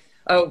are like,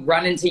 oh,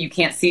 run until you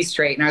can't see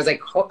straight. And I was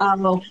like,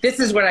 this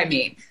is what I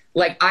mean.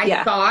 Like,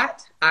 I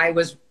thought I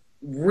was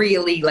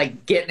really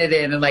like getting it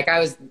in. And like, I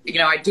was,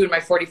 I do my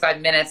 45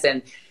 minutes,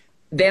 and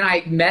then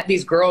I met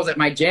these girls at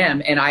my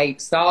gym, and I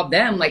saw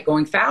them like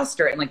going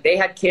faster, and like they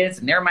had kids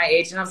and they're my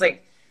age. And I was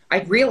like,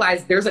 I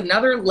realized there's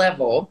another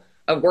level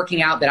of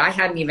working out that I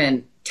hadn't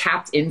even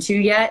tapped into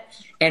yet.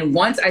 And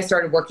once I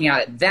started working out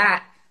at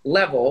that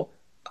level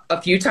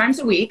a few times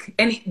a week,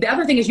 and the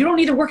other thing is, you don't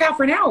need to work out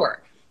for an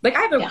hour. Like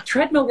I have a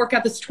treadmill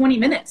workout that's 20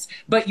 minutes,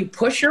 but you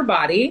push your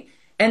body,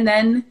 and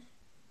then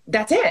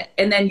that's it.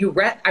 And then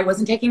I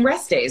wasn't taking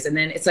rest days. And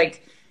then it's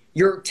like,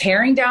 you're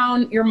tearing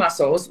down your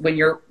muscles when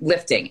you're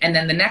lifting. And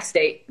then the next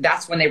day,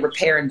 that's when they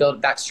repair and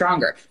build back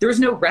stronger. There was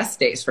no rest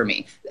days for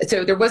me.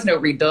 So there was no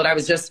rebuild. I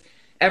was just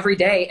every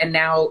day. And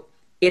now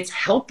it's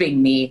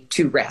helping me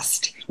to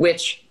rest,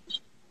 which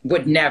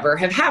would never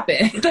have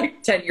happened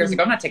like 10 years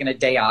ago. I'm not taking a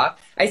day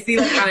off. I see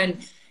like on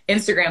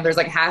Instagram, there's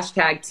like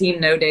hashtag team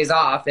no days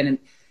off. And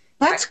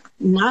that's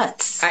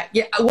nuts.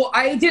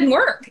 It didn't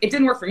work. It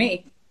didn't work for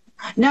me.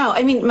 No,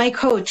 I mean, my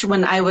coach,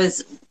 when I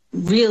was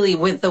really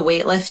with the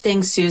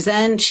weightlifting,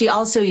 Susan, she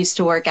also used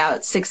to work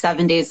out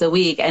 6-7 days a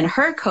week. And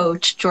her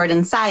coach,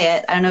 Jordan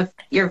Syatt, I don't know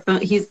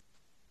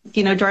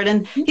if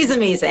Jordan, he's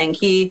amazing.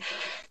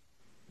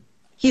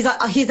 He's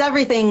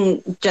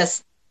everything,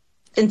 just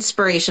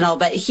inspirational,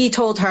 but he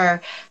told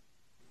her,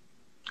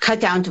 cut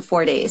down to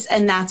 4 days.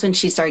 And that's when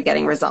she started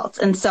getting results.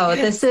 And so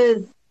this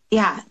is,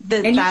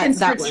 and you can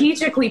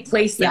strategically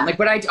place them. Like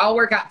I'll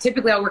work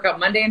out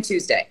Monday and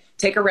Tuesday,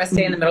 take a rest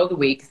day in the middle of the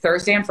week,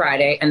 Thursday and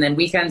Friday, and then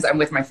weekends I'm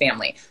with my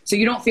family. So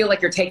you don't feel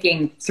like you're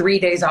taking 3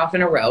 days off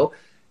in a row.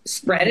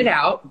 Spread it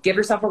out, give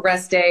yourself a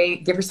rest day,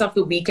 give yourself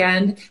the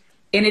weekend.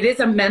 And it is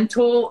a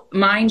mental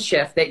mind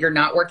shift that you're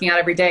not working out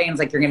every day, and it's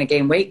like you're going to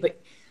gain weight. But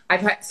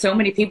I've had so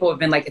many people have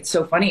been like, it's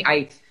so funny.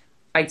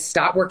 I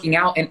stopped working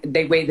out, and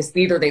they weigh this,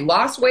 either they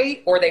lost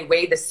weight or they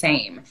weigh the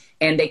same.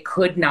 And they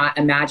could not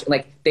imagine,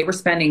 like, they were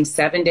spending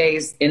 7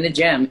 days in the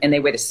gym and they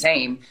weigh the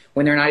same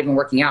when they're not even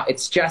working out.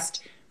 It's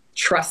just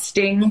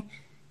trusting.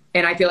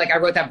 And I feel like I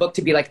wrote that book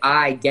to be like,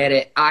 I get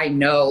it. I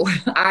know.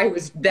 I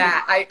was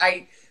that.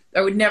 I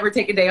would never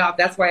take a day off.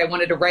 That's why I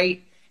wanted to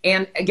write.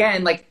 And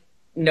again, like,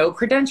 no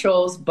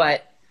credentials,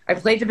 but I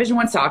played Division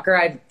I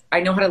soccer. I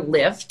know how to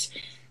lift.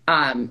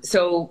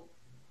 So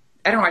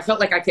I don't know. I felt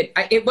like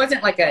it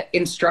wasn't like an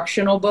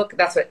instructional book.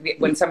 That's what,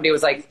 when somebody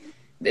was like,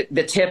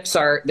 the tips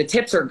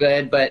are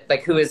good, but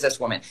like, who is this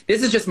woman?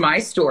 This is just my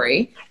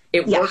story.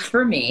 It worked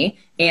for me,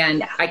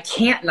 and I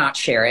can't not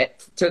share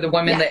it to the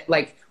woman that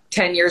like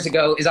 10 years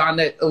ago is on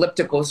the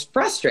ellipticals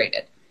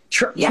frustrated.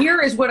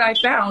 Here is what I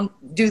found.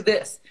 Do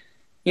this,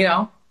 you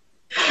know?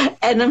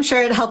 And I'm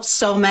sure it helps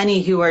so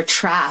many who are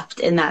trapped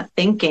in that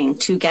thinking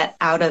to get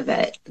out of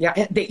it.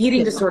 Yeah. The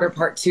eating disorder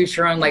part too,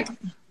 Sharone, like,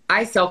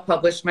 I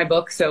self-published my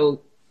book.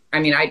 So, I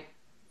mean,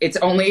 it's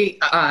only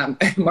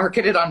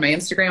marketed on my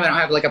Instagram. I don't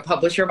have like a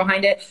publisher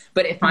behind it,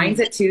 but it finds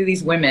it to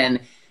these women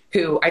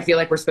who I feel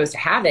like we're supposed to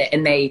have it.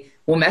 And they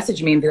will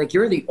message me and be like,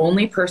 you're the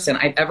only person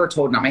I've ever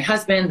told, not my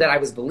husband, that I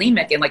was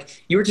bulimic. And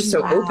like, you were just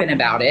so open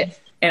about it.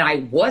 And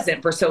I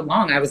wasn't for so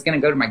long. I was going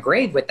to go to my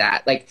grave with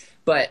that. Like,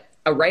 but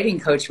a writing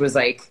coach was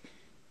like,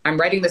 I'm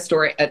writing the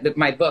story,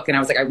 my book. And I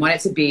was like, I want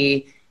it to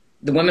be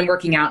the woman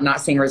working out, not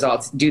seeing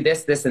results, do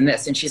this, this, and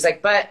this. And she's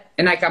like,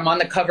 and like, I'm on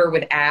the cover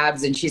with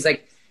abs. And she's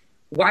like,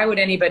 why would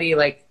anybody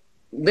like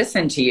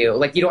listen to you?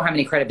 Like, you don't have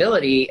any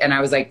credibility. And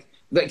I was like,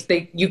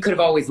 you could have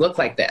always looked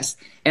like this.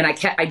 And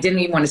I didn't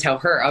even want to tell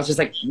her. I was just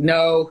like,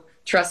 no,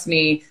 trust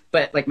me.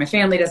 But like, my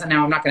family doesn't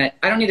know.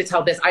 I don't need to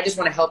tell this. I just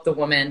want to help the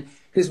woman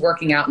who's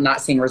working out and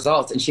not seeing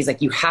results. And she's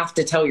like, you have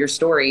to tell your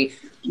story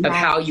of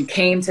how you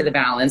came to the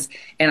balance.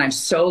 And I'm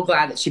so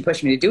glad that she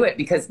pushed me to do it,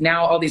 because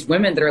now all these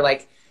women that are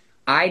like,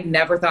 I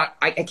never thought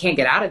I can't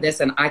get out of this.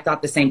 And I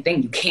thought the same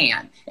thing. You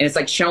can. And it's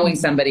like showing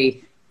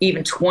somebody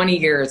even 20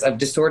 years of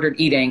disordered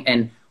eating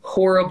and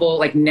horrible,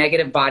 like,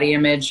 negative body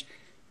image.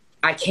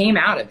 I came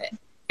out of it.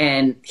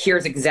 And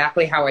here's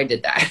exactly how I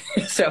did that.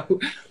 So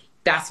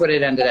that's what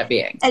it ended up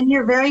being. And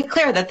you're very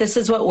clear that this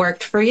is what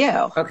worked for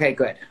you. Okay,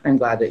 good. I'm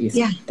glad that you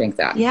think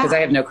that, because I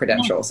have no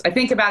credentials. I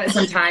think about it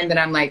sometime that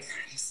I'm like,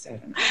 I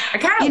don't know. I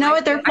kind of, you know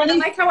what, they're funny. I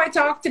like how I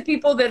talk to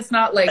people that's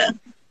not like,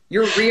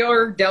 your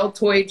real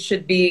deltoid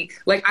should be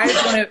like, I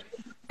just want to,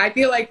 I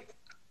feel like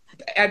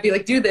I'd be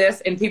like, do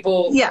this, and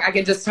people, I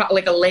can just talk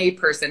like a lay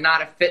person,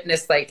 not a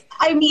fitness, like.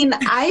 I mean,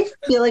 I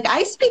feel like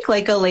I speak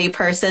like a lay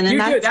person, and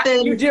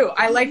you do.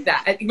 I like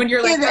that. When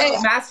you're like,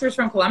 master's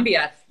from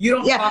Columbia, you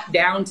don't talk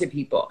down to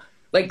people.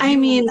 Like, I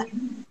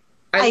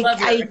love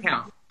your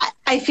account.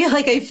 I feel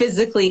like I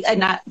physically,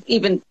 not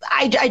even,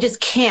 I just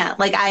can't.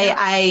 Like,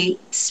 I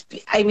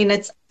mean,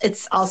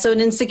 it's also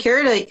an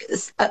insecurity.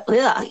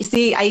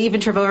 See, I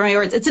even trip over my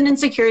words. It's an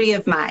insecurity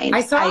of mine. Can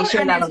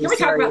we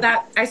talk about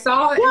that? I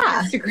saw an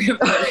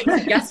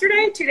Instagram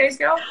yesterday, 2 days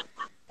ago,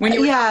 when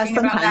you were talking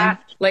about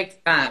that,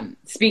 like,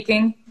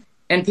 speaking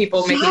and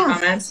people making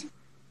comments.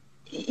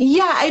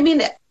 Yeah, I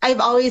mean, I've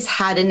always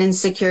had an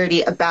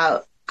insecurity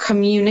about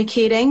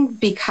communicating,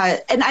 because,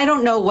 and I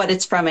don't know what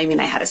it's from. I mean,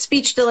 I had a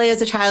speech delay as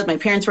a child. My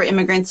parents were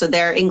immigrants, so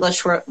their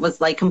English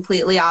was like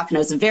completely off, and I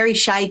was a very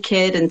shy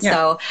kid. And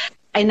so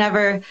I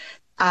never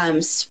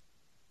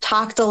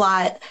talked a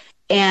lot.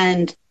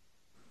 And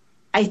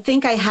I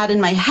think I had in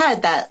my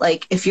head that,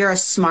 like, if you're a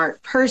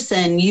smart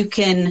person, you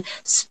can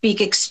speak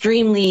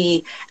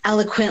extremely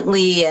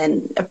eloquently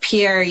and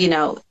appear, you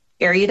know,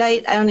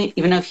 erudite. I don't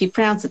even know if you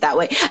pronounce it that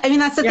way. I mean,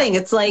 that's the thing.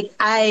 It's like,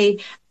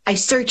 I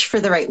search for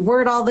the right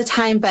word all the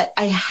time, but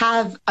I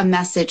have a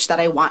message that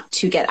I want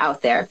to get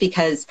out there,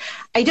 because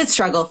I did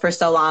struggle for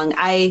so long.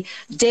 I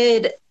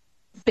did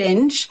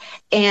binge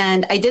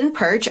and I didn't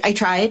purge. I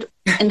tried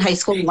in high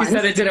school once. You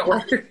said it didn't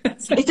work.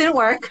 It didn't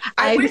work.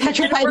 I wish it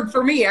didn't work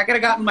for me. I could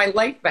have gotten my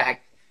life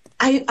back.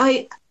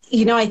 I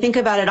think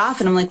about it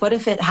often. I'm like, what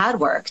if it had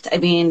worked? I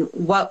mean,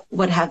 what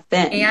would have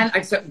been? And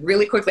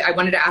really quickly, I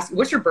wanted to ask,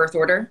 what's your birth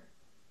order?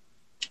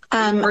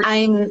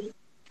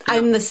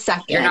 I'm the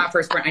second. You're not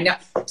firstborn. I know.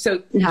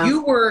 So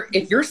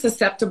if you're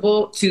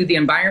susceptible to the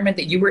environment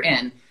that you were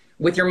in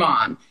with your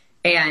mom,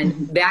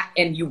 and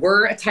you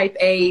were a type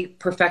A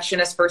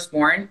perfectionist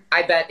firstborn,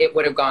 I bet it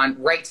would have gone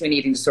right to an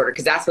eating disorder,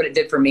 because that's what it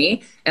did for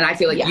me. And I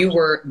feel like you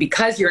were,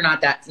 because you're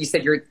not that, you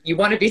said you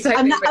want to be type A.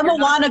 I'm a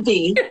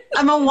wannabe.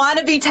 I'm a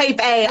wannabe type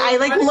A. I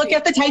like look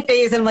at the type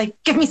A's and I'm like,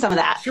 give me some of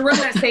that. Sharone,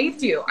 that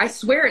saved you. I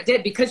swear it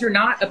did, because you're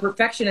not a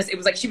perfectionist. It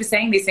was like she was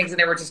saying these things and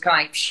they were just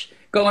kind of like,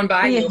 going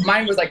by you.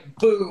 Mine was like,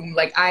 boom.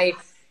 Like,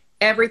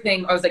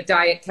 everything, I was like,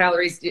 diet,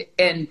 calories.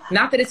 And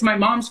not that it's my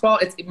mom's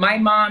fault. It's my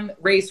mom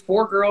raised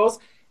 4 girls,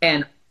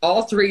 and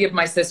all 3 of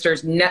my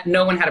sisters,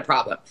 no one had a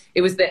problem.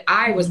 It was that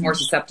I was more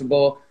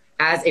susceptible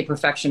as a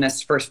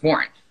perfectionist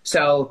firstborn.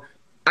 So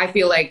I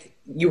feel like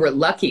you were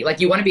lucky. Like,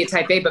 you want to be a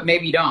type A, but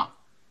maybe you don't.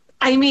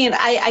 I mean,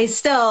 I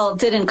still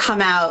didn't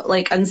come out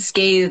like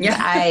unscathed.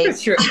 Yeah,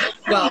 true.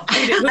 Well,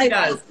 who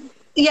does?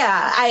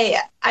 Yeah,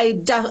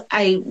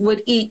 I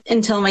would eat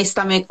until my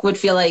stomach would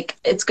feel like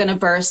it's going to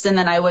burst, and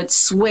then I would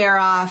swear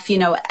off,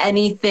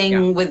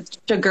 anything with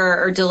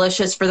sugar or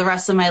delicious for the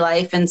rest of my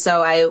life. And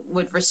so I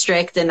would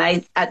restrict,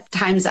 and at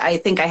times I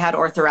think I had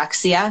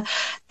orthorexia.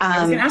 I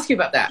was going to ask you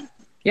about that.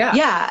 Yeah.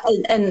 Yeah.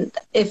 And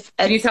if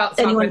can you talk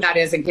what that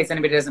is in case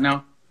anybody doesn't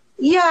know?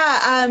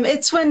 Yeah.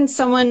 It's when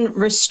someone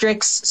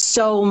restricts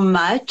so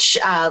much,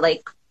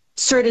 like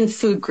certain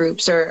food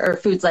groups or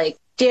foods like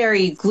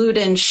dairy,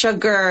 gluten,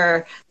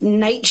 sugar,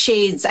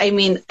 nightshades. I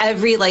mean,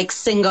 every like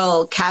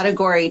single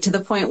category, to the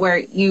point where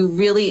you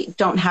really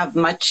don't have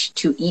much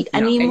to eat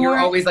anymore. And you're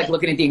always like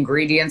looking at the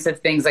ingredients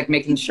of things, like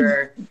making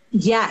sure.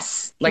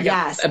 Yes. Like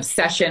an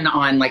obsession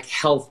on like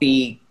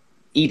healthy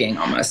eating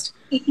almost.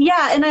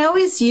 Yeah. And I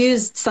always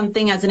used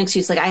something as an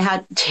excuse. Like I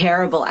had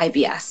terrible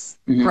IBS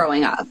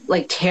growing up,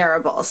 like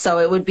terrible. So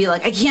it would be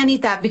like, I can't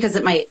eat that because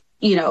it might,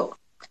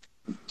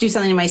 do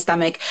something to my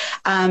stomach.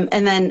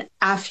 And then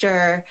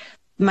after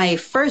my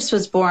first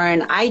was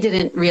born, I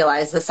didn't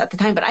realize this at the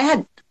time, but I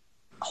had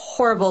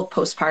horrible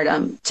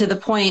postpartum to the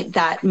point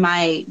that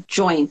my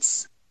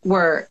joints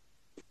were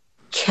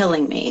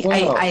killing me.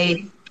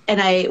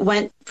 I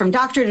went from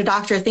doctor to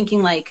doctor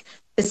thinking like,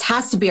 this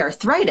has to be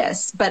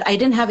arthritis, but I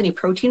didn't have any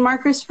protein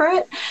markers for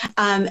it.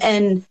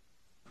 And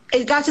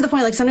it got to the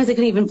point, like sometimes I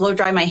couldn't even blow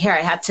dry my hair.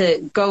 I had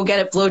to go get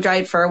it blow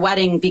dried for a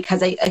wedding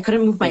because I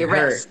couldn't move my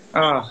wrist.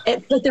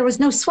 But there was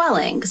no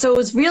swelling. So it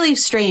was really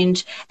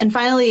strange. And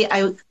finally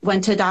I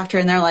went to a doctor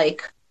and they're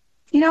like,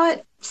 you know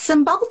what?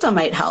 Cymbalta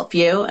might help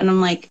you. And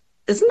I'm like,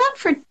 isn't that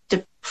for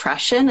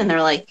depression? And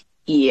they're like,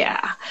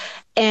 yeah.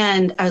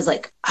 And I was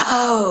like,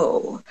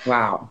 oh.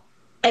 Wow.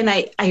 And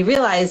I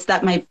realized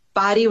that my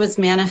body was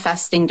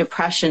manifesting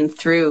depression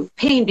through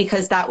pain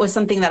because that was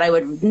something that I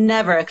would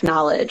never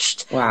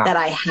acknowledged that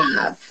I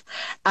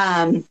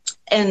have.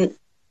 And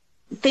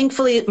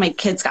thankfully my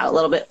kids got a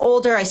little bit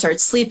older. I started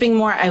sleeping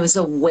more. I was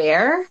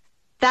aware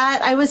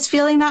that I was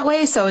feeling that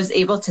way. So I was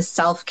able to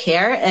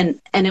self-care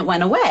and it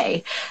went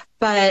away.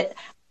 But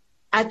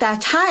at that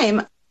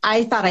time,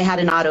 I thought I had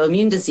an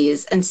autoimmune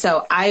disease. And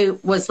so I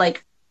was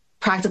like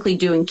practically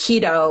doing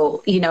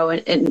keto,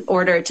 in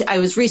order to, I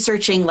was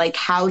researching like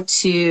how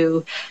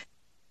to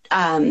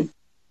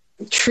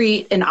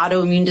treat an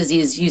autoimmune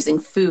disease using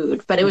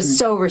food, but it was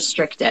so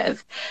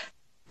restrictive.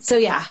 So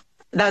yeah,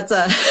 that's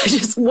I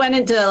just went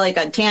into like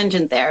a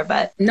tangent there,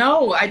 but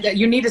no,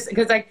 you need to,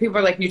 because like people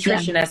are like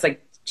nutritionists,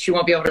 like she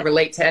won't be able to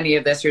relate to any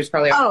of this. You're just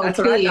probably like, that's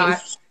please. What I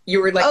thought.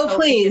 You were like,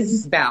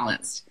 please,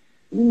 balanced.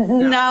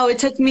 No, it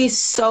took me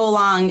so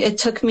long. It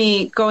took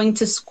me going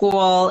to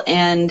school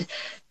and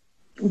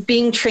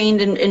being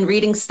trained in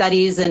reading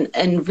studies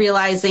and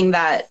realizing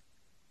that,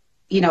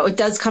 it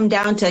does come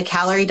down to a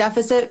calorie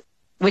deficit,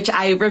 which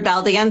I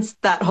rebelled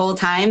against that whole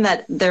time,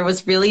 that there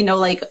was really no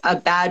like a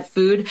bad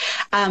food.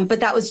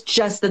 But that was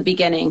just the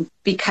beginning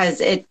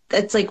because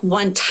it's like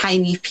one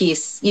tiny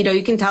piece.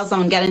 You can tell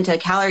someone get into a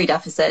calorie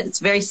deficit.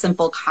 It's a very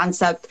simple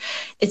concept.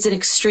 It's an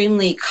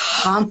extremely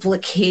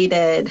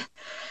complicated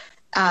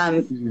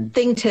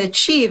thing to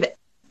achieve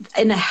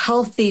in a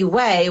healthy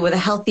way with a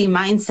healthy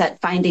mindset,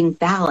 finding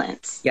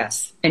balance.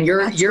 Yes. And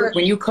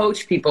when you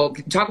coach people,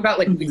 talk about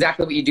like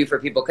exactly what you do for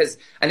people. Cause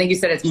I think you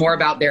said it's more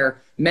about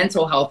their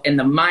mental health and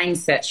the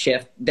mindset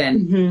shift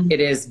than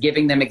it is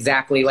giving them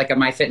exactly like a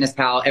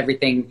MyFitnessPal,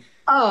 everything.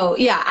 Oh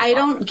yeah. I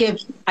don't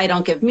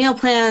give meal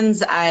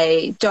plans.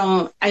 I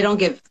don't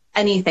give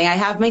anything. I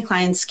have my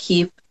clients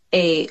keep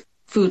a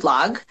food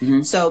log.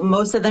 So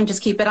most of them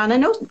just keep it on a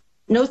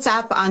notes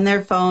app on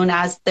their phone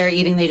as they're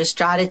eating. They just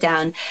jot it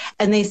down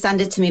and they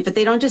send it to me, but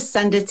they don't just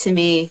send it to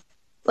me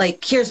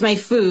like, here's my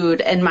food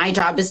and my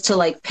job is to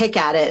like pick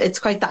at it. It's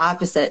quite the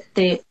opposite.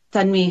 They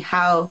send me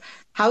how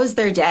was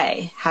their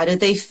day? How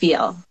did they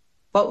feel?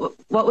 What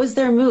was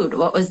their mood?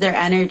 What was their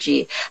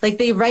energy? Like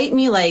they write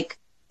me like,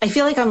 I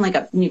feel like I'm like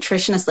a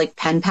nutritionist, like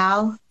pen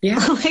pal.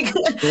 Yeah. Like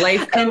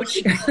life coach.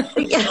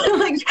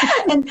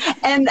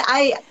 and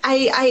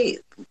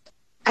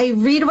I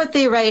read what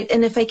they write,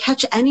 and if I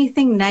catch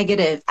anything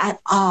negative at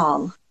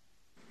all,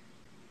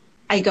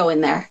 I go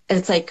in there.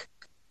 It's like,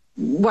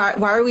 why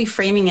are we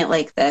framing it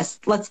like this?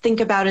 Let's think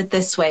about it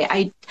this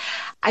way.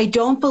 I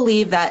don't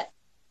believe that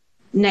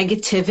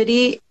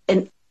negativity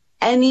in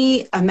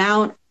any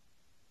amount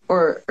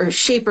or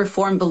shape or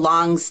form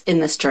belongs in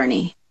this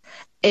journey.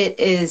 It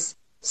is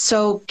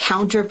so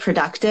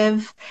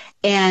counterproductive.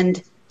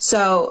 And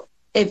so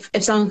if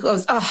someone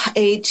goes, oh, I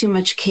ate too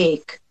much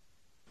cake,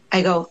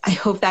 I go, I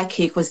hope that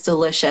cake was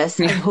delicious.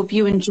 I hope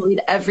you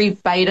enjoyed every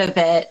bite of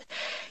it.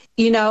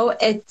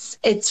 It's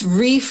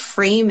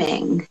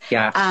reframing.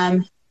 Yeah.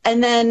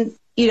 And then,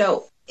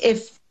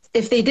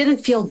 if they didn't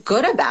feel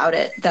good about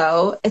it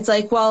though, it's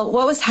like, well,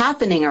 what was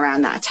happening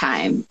around that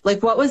time?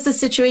 Like, what was the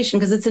situation?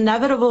 Because it's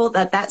inevitable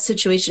that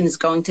situation is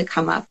going to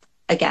come up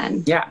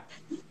again. Yeah.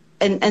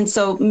 And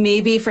so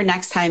maybe for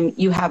next time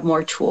you have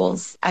more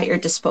tools at your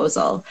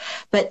disposal,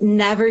 but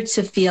never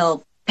to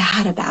feel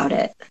bad about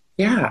it.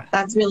 Yeah.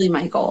 That's really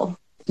my goal.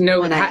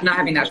 No, not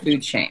having that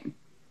food shame.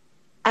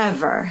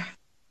 Ever.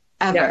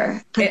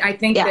 ever. I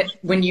think that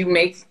when you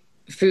make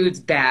foods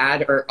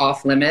bad or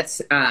off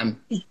limits,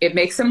 it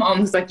makes them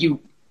almost like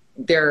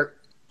they're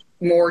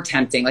more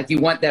tempting. Like you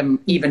want them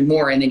even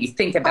more, and then you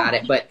think about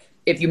it. But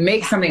if you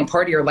make something a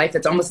part of your life,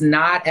 it's almost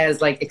not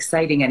as like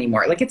exciting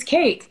anymore. Like it's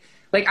cake.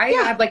 Like I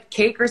have like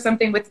cake or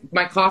something with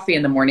my coffee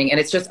in the morning, and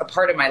it's just a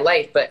part of my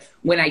life. But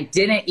when I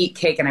didn't eat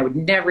cake, and I would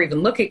never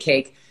even look at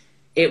cake,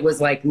 it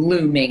was like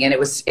looming, and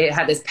it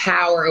had this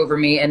power over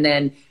me. And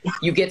then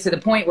you get to the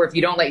point where if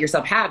you don't let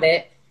yourself have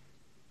it,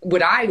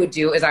 what I would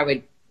do is I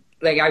would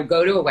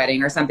go to a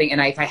wedding or something,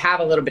 and if I have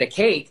a little bit of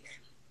cake,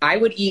 I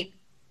would eat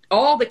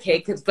all the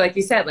cake. Cause like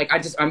you said, like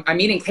I'm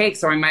eating cake,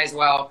 so I might as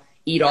well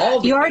eat all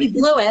the You already cake.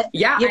 blew it.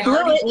 Yeah. You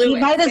blew it. You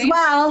might as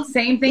well.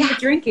 Same thing with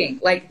drinking.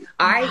 Like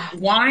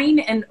wine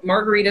and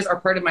margaritas are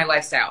part of my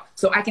lifestyle.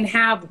 So I can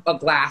have a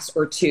glass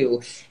or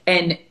two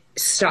and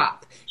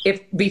stop.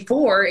 If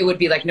before it would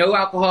be like no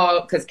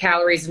alcohol because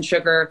calories and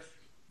sugar,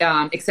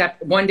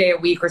 except one day a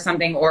week or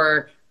something,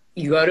 or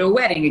you go to a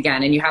wedding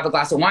again and you have a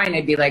glass of wine,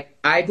 I'd be like,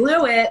 I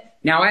blew it.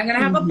 Now I'm going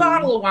to have a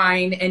bottle of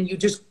wine. And you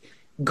just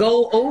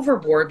go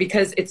overboard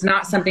because it's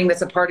not something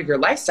that's a part of your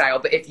lifestyle.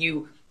 But if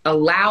you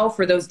allow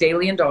for those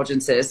daily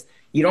indulgences,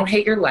 you don't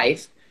hate your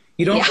life,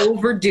 you don't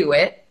overdo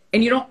it,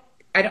 and you don't,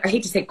 I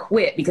hate to say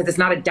quit because it's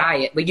not a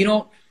diet, but you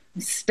don't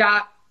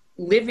stop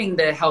living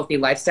the healthy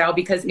lifestyle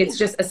because it's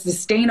just a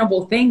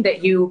sustainable thing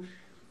that you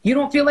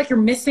don't feel like you're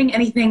missing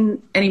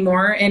anything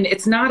anymore. And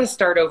it's not a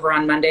start over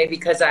on Monday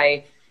because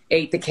I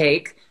ate the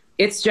cake.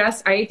 It's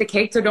just, I ate the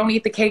cake, so don't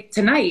eat the cake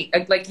tonight.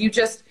 Like you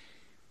just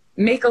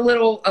make a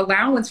little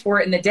allowance for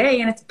it in the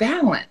day, and it's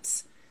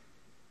balance.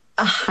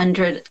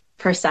 100%.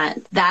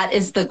 That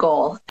is the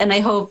goal. And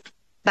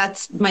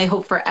that's my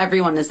hope for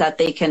everyone, is that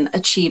they can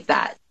achieve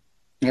that.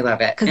 I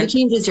love it. Because it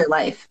changes your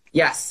life.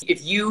 Yes.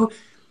 If you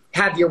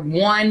have your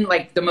one,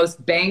 like the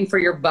most bang for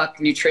your buck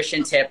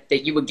nutrition tip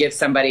that you would give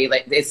somebody,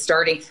 like it's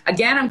starting,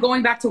 again, I'm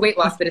going back to weight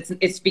loss, but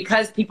it's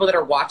because people that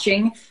are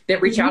watching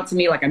that reach out to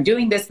me, like I'm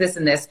doing this, this,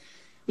 and this.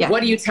 Yeah.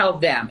 What do you tell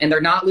them? And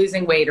they're not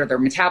losing weight or their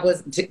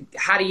metabolism.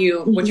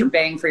 What's your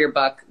bang for your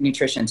buck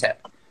nutrition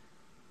tip?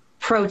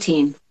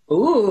 Protein.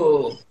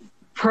 Ooh.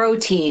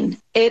 Protein.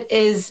 It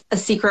is a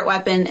secret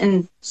weapon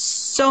in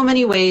so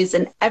many ways.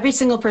 And every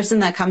single person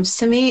that comes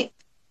to me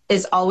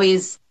is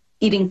always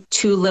eating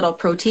too little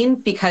protein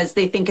because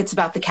they think it's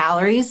about the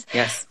calories.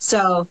 Yes.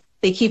 So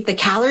they keep the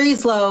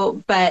calories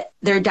low, but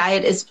their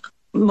diet is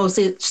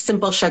mostly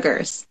simple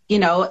sugars,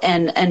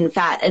 and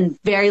fat and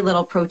very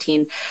little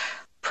protein.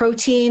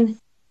 Protein,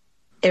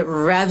 it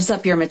revs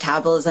up your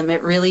metabolism.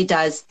 It really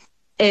does.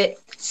 It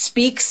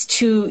speaks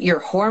to your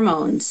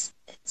hormones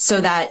so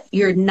that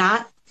you're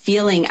not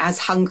feeling as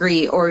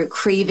hungry or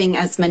craving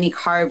as many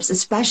carbs,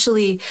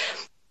 especially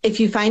if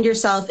you find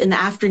yourself in the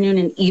afternoon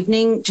and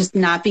evening just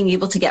not being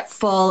able to get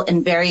full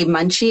and very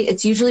munchy.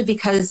 It's usually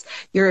because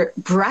your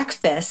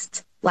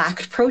breakfast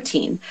lacked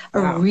protein.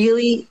 Wow. A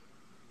really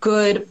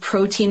good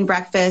protein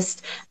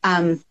breakfast,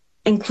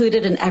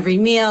 included in every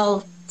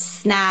meal,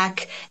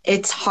 snack.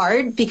 It's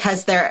hard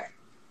because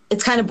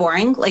it's kind of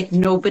boring. Like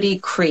nobody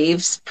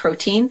craves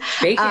protein.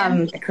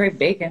 Bacon. I crave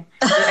bacon.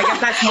 I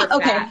guess that's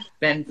more fat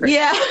than protein.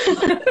 Yeah.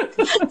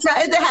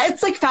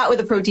 It's like fat with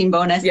a protein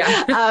bonus.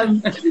 Yeah.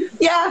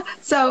 Yeah.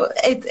 So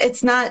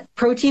it's not,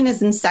 protein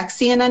isn't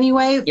sexy in any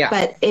way,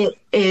 but it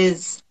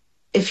is,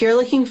 if you're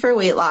looking for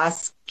weight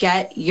loss,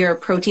 get your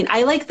protein.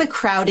 I like the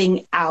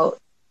crowding out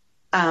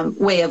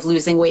way of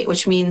losing weight,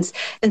 which means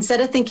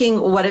instead of thinking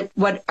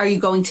what are you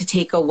going to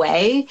take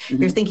away,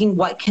 you're thinking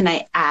what can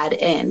I add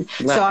in.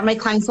 So on my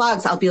clients'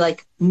 logs, I'll be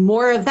like,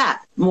 more of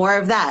that,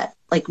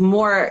 like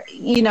more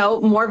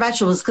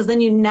vegetables, because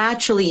then you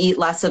naturally eat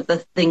less of the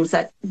things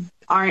that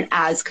aren't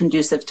as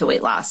conducive to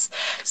weight loss.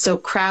 So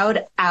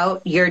crowd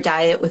out your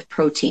diet with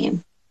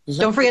protein.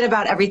 Don't forget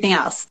about everything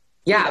else.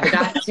 Yeah, but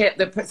that's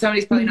it.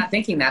 Somebody's probably not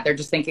thinking that. They're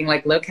just thinking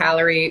like low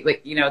calorie, like,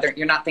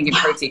 you're not thinking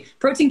protein.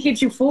 Protein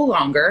keeps you full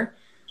longer.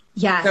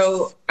 Yes.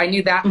 So I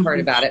knew that part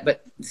about it,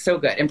 but so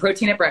good. And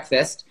protein at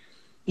breakfast.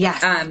 Yes.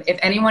 If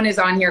anyone is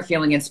on here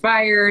feeling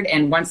inspired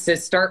and wants to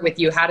start with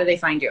you, how do they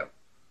find you?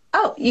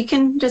 Oh, you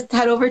can just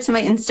head over to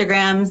my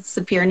Instagram,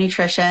 Sapir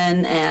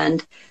Nutrition,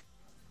 and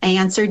I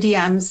answer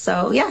DMs.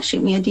 So yeah,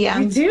 shoot me a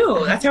DM. You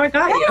do. That's how I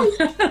got you.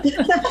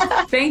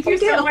 Thank you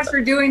so much for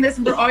doing this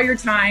and for all your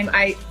time.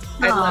 I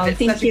love it.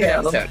 Thank Such you.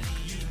 a good episode.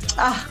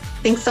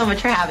 Thanks so much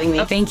for having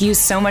me. Thank you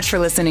so much for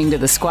listening to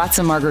the Squats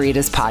and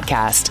Margaritas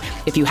podcast.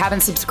 If you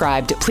haven't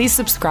subscribed, please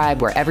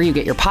subscribe wherever you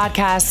get your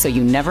podcasts so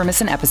you never miss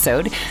an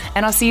episode.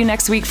 And I'll see you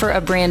next week for a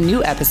brand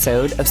new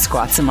episode of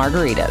Squats and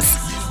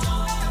Margaritas.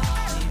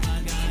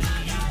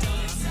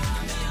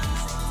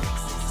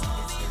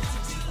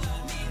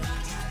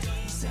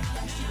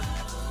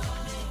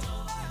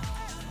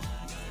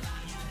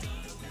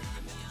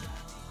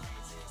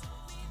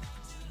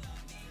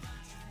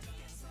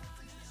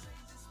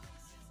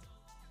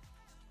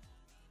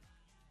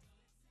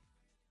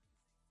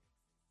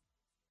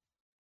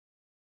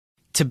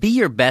 To be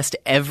your best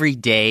every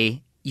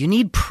day, you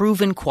need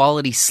proven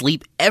quality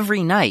sleep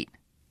every night.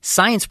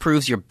 Science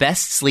proves your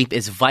best sleep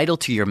is vital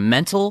to your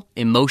mental,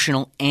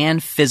 emotional,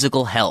 and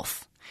physical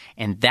health.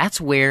 And that's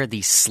where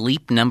the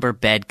Sleep Number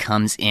bed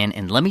comes in.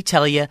 And let me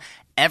tell you,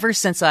 ever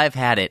since I've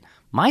had it,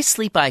 my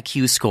sleep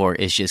IQ score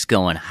is just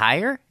going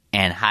higher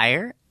and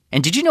higher.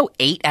 And did you know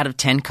 8 out of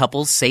 10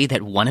 couples say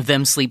that one of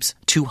them sleeps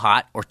too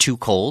hot or too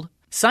cold?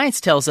 Science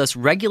tells us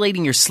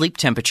regulating your sleep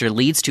temperature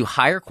leads to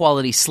higher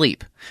quality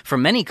sleep. For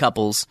many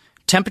couples,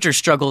 temperature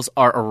struggles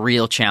are a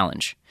real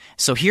challenge.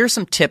 So here are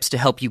some tips to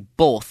help you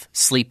both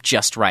sleep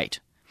just right.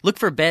 Look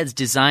for beds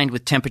designed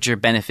with temperature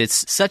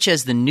benefits such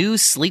as the new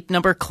Sleep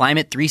Number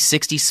Climate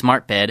 360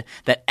 smart bed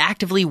that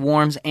actively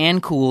warms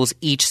and cools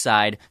each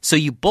side so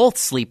you both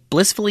sleep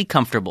blissfully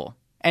comfortable.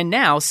 And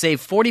now save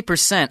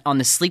 40% on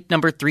the Sleep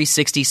Number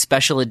 360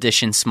 Special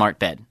Edition smart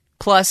bed,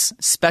 plus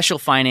special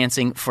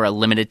financing for a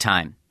limited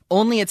time.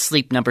 Only at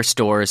Sleep Number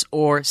stores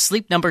or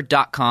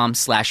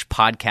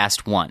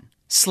sleepnumber.com/podcast1.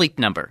 Sleep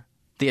Number,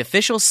 the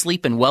official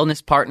sleep and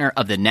wellness partner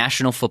of the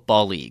National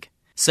Football League.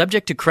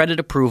 Subject to credit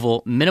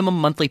approval, minimum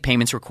monthly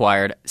payments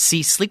required.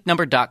 See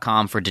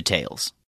sleepnumber.com for details.